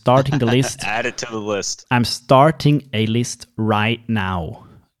 I'm starting the list. Add it to the list. I'm starting a list right now,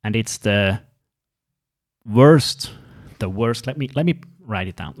 and it's the worst. Let me write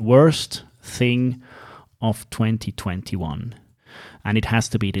it down. Worst thing of 2021, and it has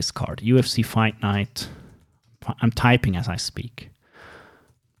to be this card. UFC Fight Night. I'm typing as I speak.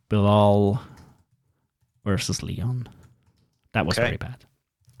 Bilal versus Leon. That was very bad.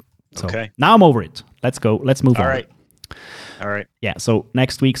 So now I'm over it. Let's go. Let's move on. All right. Yeah, so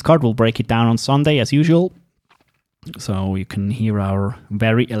next week's card, we'll break it down on Sunday as usual. So you can hear our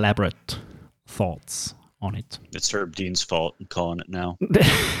very elaborate thoughts on it. It's Herb Dean's fault. I'm calling it now.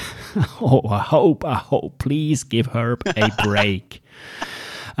 Oh, I hope. Please give Herb a break.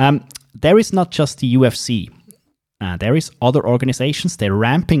 There is not just the UFC. There is other organizations. They're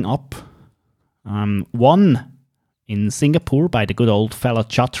ramping up. One in Singapore by the good old fella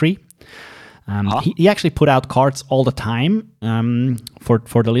Chatri. He actually put out cards all the time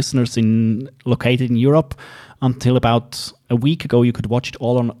for the listeners located in Europe. Until about a week ago, you could watch it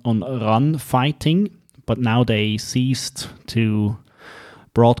all on Run Fighting, but now they ceased to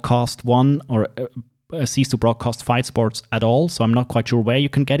broadcast ceased to broadcast fight sports at all. So I'm not quite sure where you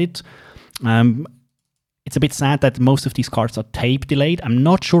can get it. It's a bit sad that most of these cards are tape delayed. I'm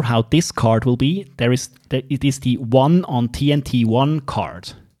not sure how this card will be. It is the one on TNT1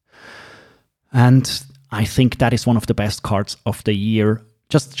 card. And I think that is one of the best cards of the year,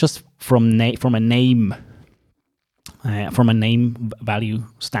 just from a name value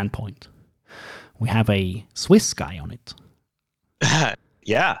standpoint. We have a Swiss guy on it.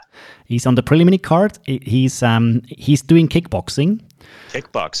 Yeah, he's on the preliminary card. He's doing kickboxing.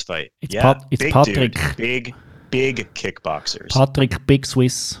 Kickbox fight. It's big Patrick. Dude. Big kickboxers. Patrick Big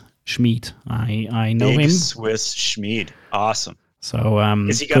Swiss Schmid. I know him. Big Swiss Schmid. Awesome. So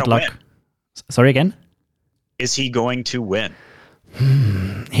is he gonna good luck. Win? Sorry again? Is he going to win?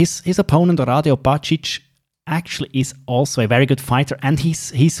 His opponent, Radio Bacic, actually is also a very good fighter, and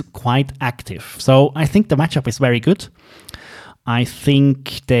he's quite active. So I think the matchup is very good. I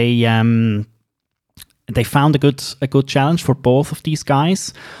think they found a good challenge for both of these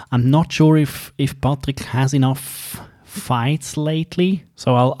guys. I'm not sure if Patrick has enough fights lately.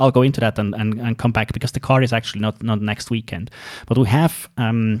 So I'll go into that and come back, because the card is actually not next weekend. But we have,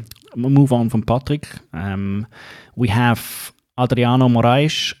 move on from Patrick, we have Adriano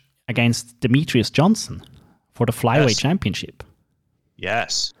Moraes against Demetrius Johnson for the flyweight championship.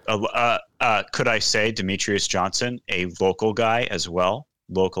 Yes. Could I say Demetrius Johnson, a local guy as well,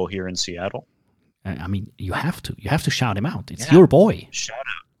 local here in Seattle? I mean, you have to shout him out. It's your boy.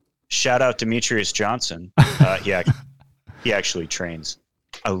 Shout out Demetrius Johnson. He actually trains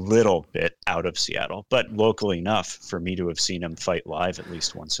a little bit out of Seattle, but local enough for me to have seen him fight live at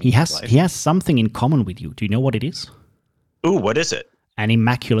least once in his life. He has something in common with you. Do you know what it is? Ooh, what is it? An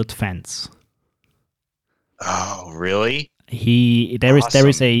immaculate fence. Oh, really? There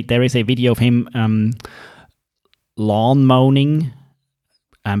is a video of him lawn mowing,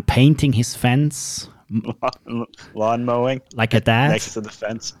 painting his fence. Lawn mowing, like a dad next to the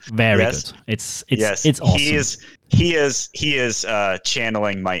fence. Very good. It's awesome. He is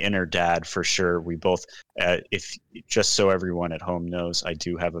channeling my inner dad for sure. We both, if just so everyone at home knows, I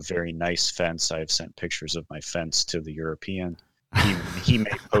do have a very nice fence. I have sent pictures of my fence to the European. He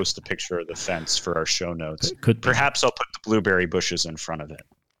may post a picture of the fence for our show notes. Perhaps I'll put the blueberry bushes in front of it.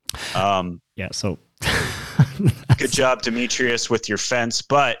 So good job, Demetrius, with your fence.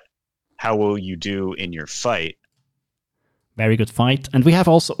 But how will you do in your fight? Very good fight. And we have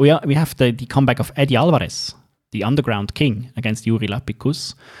also we have the comeback of Eddie Alvarez, the Underground King, against Yuri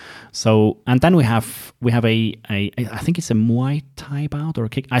Lapicus. So, and then we have a I think it's a Muay Thai bout or a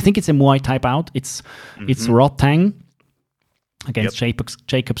kick. I think it's a Muay Thai bout. It's Rotang against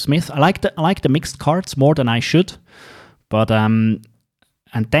Jacob Smith. I like the mixed cards more than I should, but and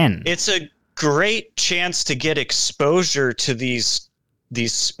then it's a great chance to get exposure to these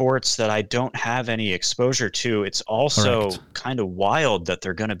sports that I don't have any exposure to. It's also kind of wild that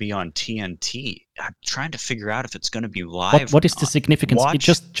they're going to be on TNT. I'm trying to figure out if it's going to be live. What is the significance?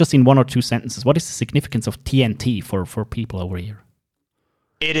 Just in one or two sentences, what is the significance of TNT for people over here?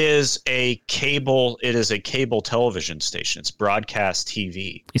 It is a cable television station. It's broadcast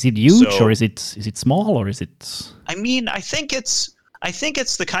TV. Is it huge or is it small or is it? I mean, I think it's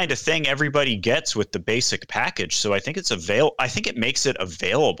the kind of thing everybody gets with the basic package. So I think it makes it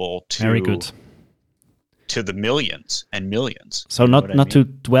available to very good to the millions and millions. So not to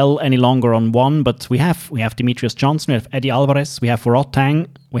dwell any longer on one, but we have Demetrius Johnson, we have Eddie Alvarez, we have Rotang,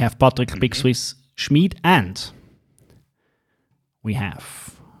 we have Patrick Big Swiss Schmid, and we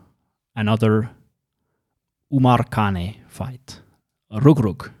have another Umar Kane fight.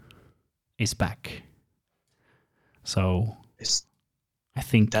 Rugrug is back. So I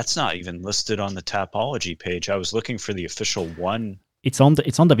think that's not even listed on the Tapology page. I was looking for the official one. It's on the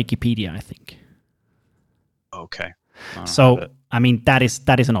Wikipedia, I think. Okay. So I mean that is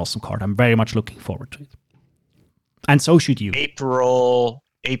an awesome card. I'm very much looking forward to it. And so should you. April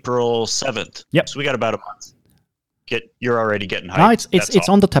 7th. Yep. So we got about a month. You're already getting hyped. No, it's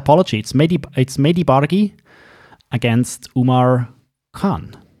on the Tapology. It's Mehdi Bargi against Umar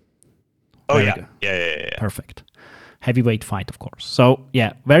Khan. Oh yeah. Perfect. Heavyweight fight, of course. So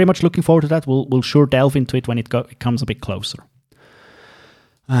yeah, very much looking forward to that. We'll sure delve into it when it comes a bit closer.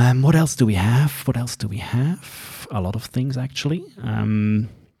 What else do we have? A lot of things actually.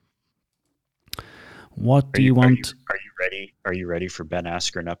 What do you want? Are you ready for Ben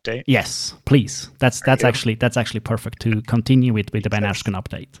Askren update? Yes, please. That's actually perfect to continue with the Ben Askren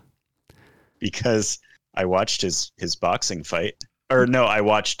update. Because I watched his boxing fight. Or no, I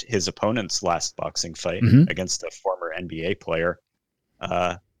watched his opponent's last boxing fight against a former NBA player.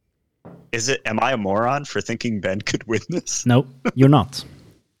 Am I a moron for thinking Ben could win this? No, you're not.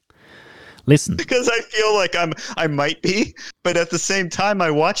 Listen. Because I feel like I might be, but at the same time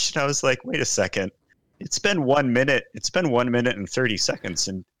I watched and I was like, wait a second. It's been 1 minute. It's been 1 minute and 30 seconds,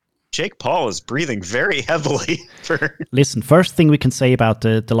 and Jake Paul is breathing very heavily. Listen, first thing we can say about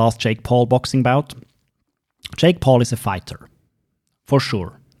the last Jake Paul boxing bout, Jake Paul is a fighter. For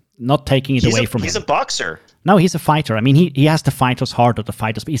sure. Not taking it away from him. He's a boxer. No, he's a fighter. I mean, he has the fighter's heart of the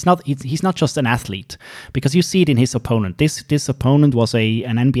fighters, but he's not just an athlete, because you see it in his opponent. This opponent was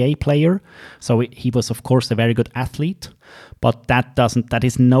an NBA player, so he was of course a very good athlete, but that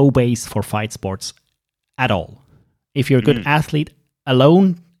is no base for fight sports at all. If you're a good athlete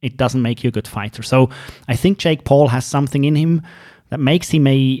alone, it doesn't make you a good fighter. So I think Jake Paul has something in him that makes him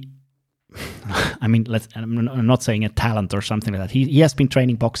I'm not saying a talent or something like that. He has been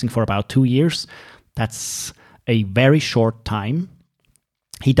training boxing for about 2 years. That's a very short time.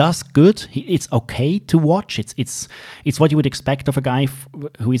 He does good. It's okay to watch. It's what you would expect of a guy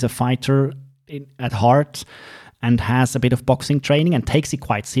who is a fighter at heart and has a bit of boxing training and takes it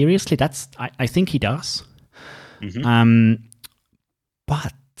quite seriously. I think he does. Mhm.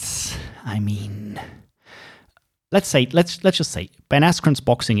 But I mean, let's just say Ben Askren's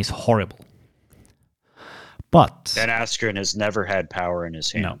boxing is horrible. But Ben Askren has never had power in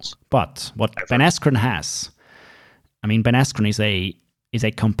his no, hands. but what Ever. Ben Askren has, I mean, Ben Askren is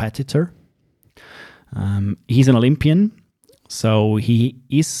a competitor. He's an Olympian, so he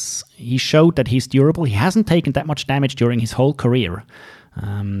showed that he's durable. He hasn't taken that much damage during his whole career.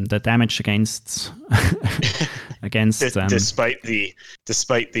 The damage against Despite the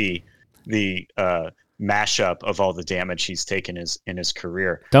mashup of all the damage he's taken in his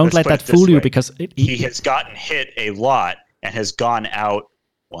career. Don't Let's let put that it this fool you, way. because he has gotten hit a lot and has gone out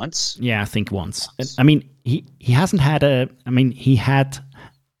once. Yeah, I think once. I mean, he hasn't had he had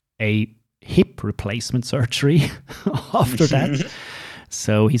a hip replacement surgery after that.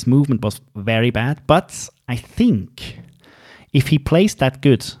 So his movement was very bad. But I think if he plays that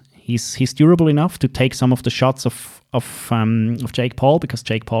good, he's durable enough to take some of the shots of Jake Paul, because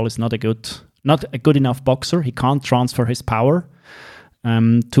Jake Paul is not a good enough boxer. He can't transfer his power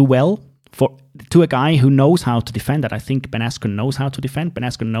too well to a guy who knows how to defend that. I think Ben Askren knows how to defend. Ben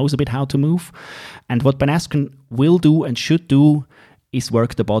Askren knows a bit how to move. And what Ben Askren will do and should do is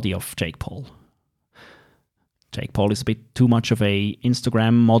work the body of Jake Paul. Jake Paul is a bit too much of a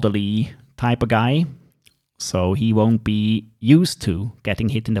Instagram model-y type of guy, so he won't be used to getting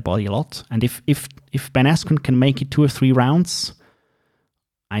hit in the body a lot. And if Ben Askren can make it 2 or 3 rounds,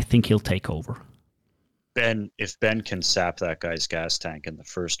 I think he'll take over. If Ben can sap that guy's gas tank in the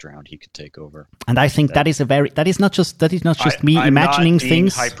first round, he could take over. And I think that is not just me I'm imagining not being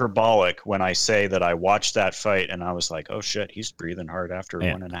things. hyperbolic when I say that I watched that fight and I was like, oh shit, he's breathing hard after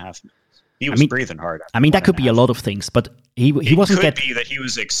 1.5 minutes. He was breathing hard. I mean, that could be a lot of things, but he wasn't It could be that he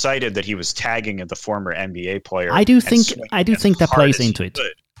was excited that he was tagging at the former NBA player. I do think that plays into it.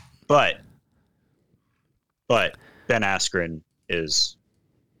 But Ben Askren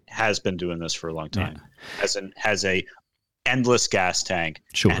has been doing this for a long time. Yeah. Has a endless gas tank,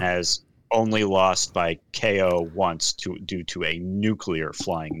 sure, and has only lost by KO once due to a nuclear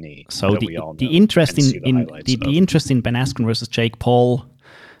flying knee. So the interest in Ben Askren versus Jake Paul,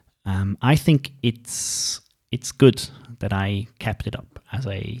 I think it's good that I kept it up as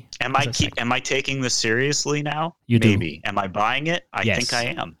a. Am I taking this seriously now? You do. Maybe. Am I buying it? I think I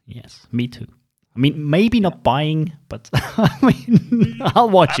am. Yes, me too. I mean, maybe not buying, but I mean,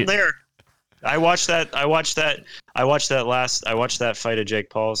 I'll watch it. I'm there. I watched that fight of Jake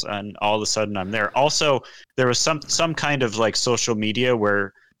Paul's, and all of a sudden I'm there. Also, there was some kind of like social media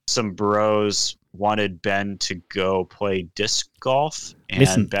where some bros wanted Ben to go play disc golf,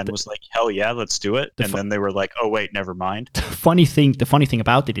 and Ben was like, "Hell yeah, let's do it." And then they were like, "Oh wait, never mind." The funny thing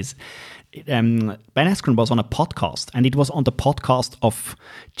about it is, Ben Askren was on a podcast, and it was on the podcast of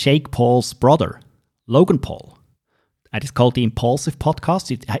Jake Paul's brother, Logan Paul. And it's called the Impulsive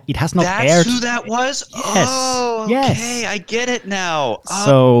Podcast. It has not aired. That's who that was? Yes. Oh, yes. Okay, I get it now.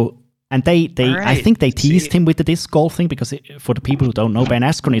 So, and they right. I think they teased him with the disc golf thing, because for the people who don't know, Ben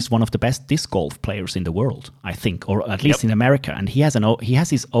Askren is one of the best disc golf players in the world, I think, or at least in America. And he has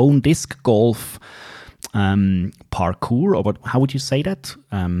his own disc golf parkour, or how would you say that?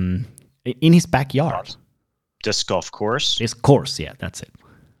 In his backyard. Disc golf course? Disc course, yeah, that's it.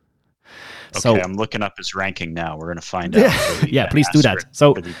 Okay, so, I'm looking up his ranking now. We're going to find out. Yeah, please do that.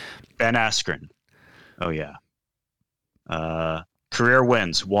 So Ben Askren. Oh, yeah. Career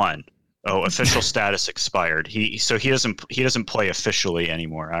wins, 1. Oh, official status expired. He doesn't play officially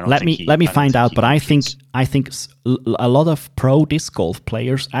anymore. Let me find out. But I think a lot of pro disc golf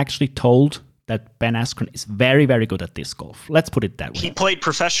players actually told that Ben Askren is very, very good at disc golf. Let's put it that way. He played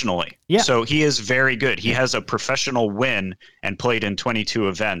professionally. Yeah. So he is very good. He has a professional win and played in 22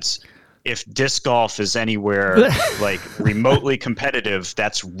 events. If disc golf is anywhere like remotely competitive,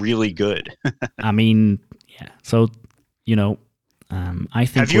 that's really good. I mean, yeah. So, I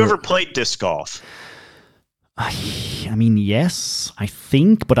think. Have you ever played disc golf? I mean, yes, I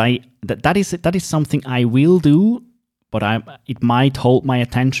think, but that is something I will do. But it might hold my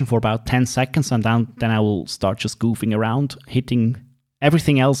attention for about 10 seconds, and then I will start just goofing around, hitting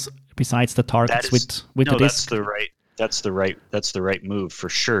everything else besides the targets with the disc. That's the right move for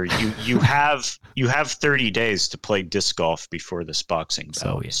sure. You have 30 days to play disc golf before this boxing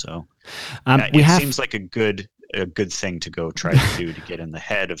bout. It seems like a good thing to go try to do to get in the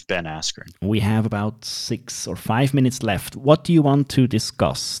head of Ben Askren. We have about 6 or 5 minutes left. What do you want to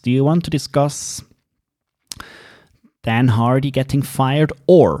discuss? Do you want to discuss Dan Hardy getting fired,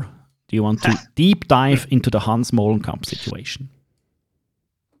 or do you want to deep dive into the Hans Molenkamp situation?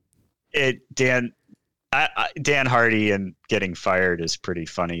 Dan, Dan Hardy and getting fired is pretty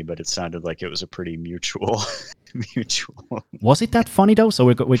funny, but it sounded like it was a pretty mutual. Was it that funny though? So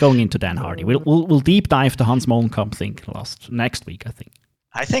we're going into Dan Hardy. We'll deep dive the Hans Molenkamp thing next week, I think.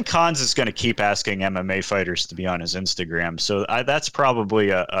 I think Hans is going to keep asking MMA fighters to be on his Instagram, so that's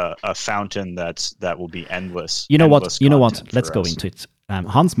probably a fountain that will be endless. You know what? Let's go into it.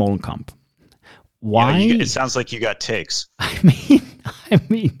 Hans Molenkamp. Why? It sounds like you got takes. I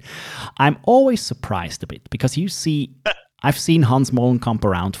mean, I'm always surprised a bit because I've seen Hans Molenkamp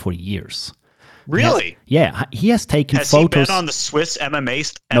around for years. Really? He has taken photos. Has he been on the Swiss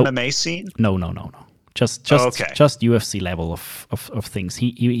MMA scene? No. Just UFC level of things.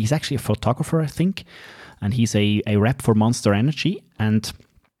 He's actually a photographer, I think, and he's a rep for Monster Energy. And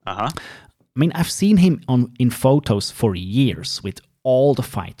I mean, I've seen him in photos for years with all the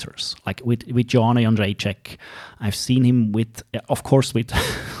fighters, like with Joanna Jędrzejczyk. I've seen him with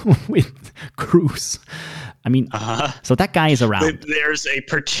Cruz. I mean, so that guy is around. There's a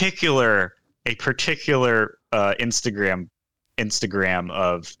particular Instagram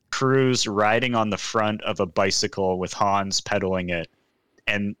of Cruz riding on the front of a bicycle with Hans pedaling it,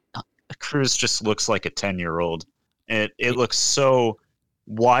 and Cruz just looks like a 10-year-old. It looks so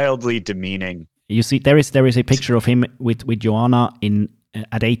wildly demeaning. You see, there is a picture of him with Joanna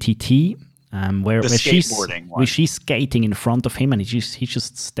at ATT, where she's skating in front of him, and he's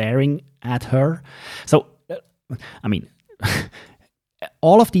just staring at her. So, I mean.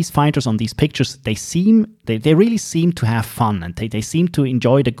 All of these fighters on these pictures, they really seem to have fun, and they seem to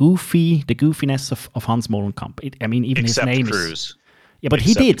enjoy the goofiness of Hans Molenkamp. Even except his name Cruz. is. Yeah, but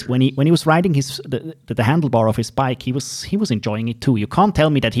he did when he was riding the handlebar of his bike. He was enjoying it too. You can't tell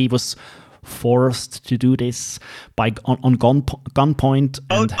me that he was forced to do this on gunpoint.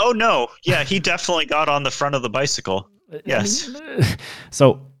 Oh no! Yeah, he definitely got on the front of the bicycle. Yes.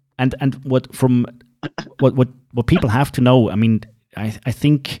 So and what people have to know. I mean. I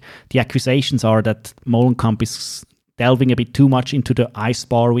think the accusations are that Molenkamp is delving a bit too much into the I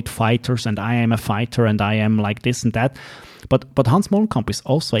spar with fighters, and I am a fighter, and I am like this and that. But Hans Molenkamp is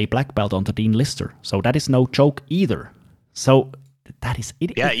also a black belt under Dean Lister, so that is no joke either. So that is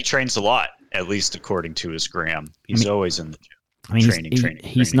it. Yeah, he trains a lot, at least according to his gram. He's always in the gym.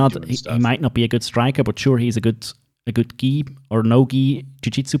 He might not be a good striker, but sure, he's a good gi or no gi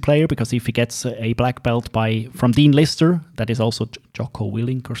jiu-jitsu player, because if he gets a black belt from Dean Lister, that is also Jocko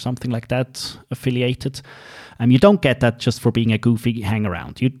Willink or something like that affiliated, you don't get that just for being a goofy hang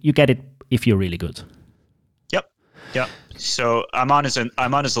around. You get it if you're really good. Yep. So I'm on his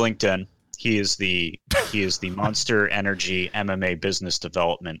LinkedIn. He is the Monster Energy MMA business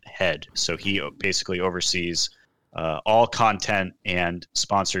development head. So he basically oversees all content and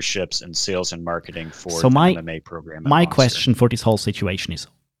sponsorships and sales and marketing for the MMA program. My question for this whole situation is,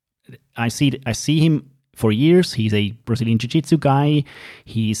 I see him for years. He's a Brazilian Jiu-Jitsu guy.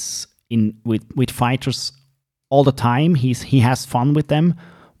 He's with fighters all the time. He has fun with them.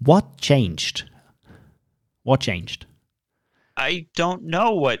 What changed? I don't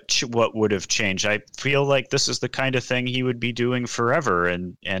know what would have changed. I feel like this is the kind of thing he would be doing forever.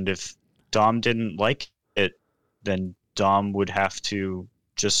 And if Dom didn't like it, then Dom would have to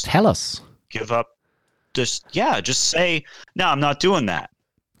just tell us, give up, just say, no, I'm not doing that.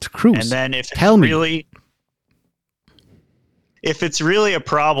 To Cruz. And then if it's really a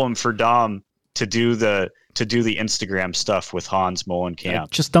problem for Dom to do the Instagram stuff with Hans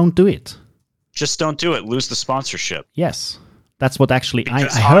Molenkamp, just don't do it. Just don't do it. Lose the sponsorship. Yes, that's what actually I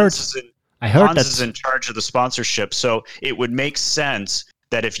heard. Hans is in charge of the sponsorship, so it would make sense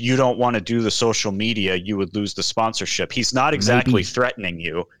that if you don't want to do the social media, you would lose the sponsorship. He's not exactly threatening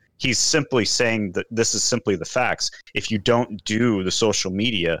you. He's simply saying that this is simply the facts. If you don't do the social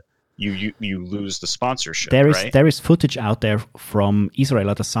media, you lose the sponsorship. There is footage out there from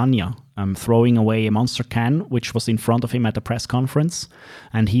Israel Adesanya throwing away a Monster can, which was in front of him at the press conference,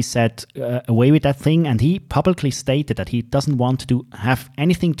 and he said, "Away with that thing." And he publicly stated that he doesn't want to have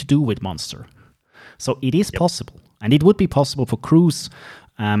anything to do with Monster. So it is possible, and it would be possible for Cruz.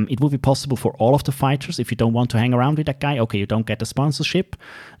 It would be possible for all of the fighters. If you don't want to hang around with that guy, okay, you don't get the sponsorship.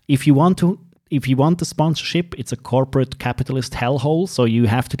 If you want the sponsorship, it's a corporate capitalist hellhole, so you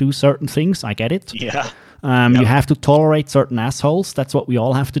have to do certain things. I get it. Yeah. You have to tolerate certain assholes. That's what we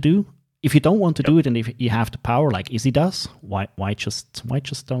all have to do. If you don't want to do it, and if you have the power like Izzy does, why just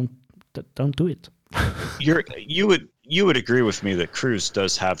don't do it? You would agree with me that Cruz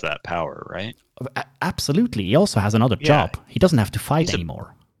does have that power, right? Absolutely. He also has another job. He doesn't have to fight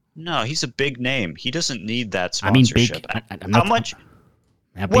anymore. No, he's a big name. He doesn't need that sponsorship. I mean, big.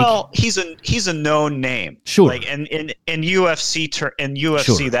 Yeah, big. Well, he's a known name. Sure. Like in UFC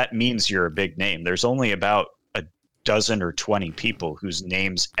Sure. that means you're a big name. There's only about a dozen or 20 people whose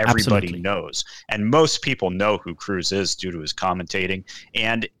names everybody Absolutely. knows, and most people know who Cruz is due to his commentating,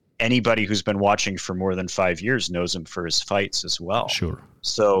 and anybody who's been watching for more than 5 years knows him for his fights as well. Sure.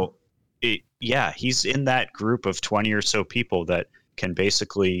 So, he's in that group of 20 or so people that can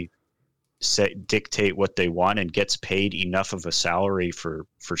basically dictate what they want and gets paid enough of a salary for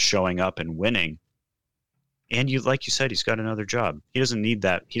showing up and winning. And like you said, he's got another job. He doesn't need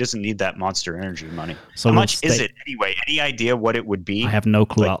that. He doesn't need that Monster Energy money. So how we'll much is it anyway? Any idea what it would be? I have no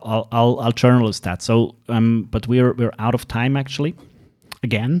clue. Like- I'll journalist that. So, but we're out of time actually,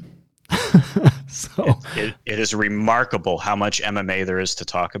 again. So It is remarkable how much MMA there is to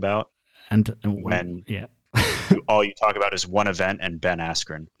talk about. and when- yeah. All you talk about is one event and Ben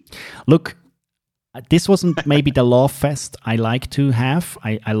Askren. Look, this wasn't maybe the love fest I like to have.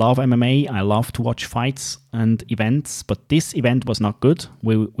 I love MMA. I love to watch fights and events, but this event was not good.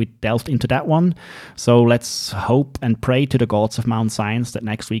 We delved into that one. So let's hope and pray to the gods of Mount Science that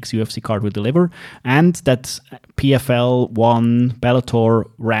next week's UFC card will deliver, and that PFL 1, Bellator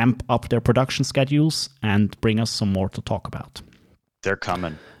ramp up their production schedules and bring us some more to talk about. They're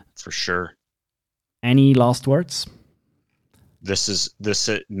coming for sure. Any last words? This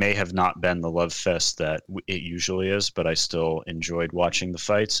may have not been the love fest that it usually is, but I still enjoyed watching the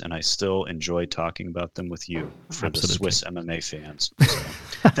fights, and I still enjoy talking about them with you for Absolutely. the Swiss MMA fans.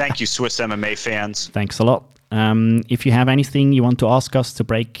 So, thank you, Swiss MMA fans. Thanks a lot. If you have anything you want to ask us to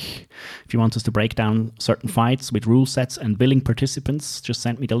break, if you want us to break down certain fights with rule sets and willing participants, just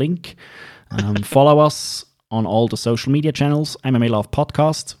send me the link. Follow us on all the social media channels, MMA Love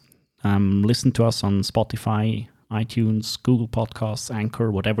Podcast. Listen to us on Spotify, iTunes, Google Podcasts,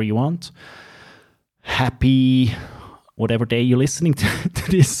 Anchor, whatever you want. Happy whatever day you're listening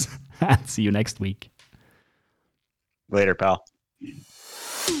to this, and see you next week. Later, pal.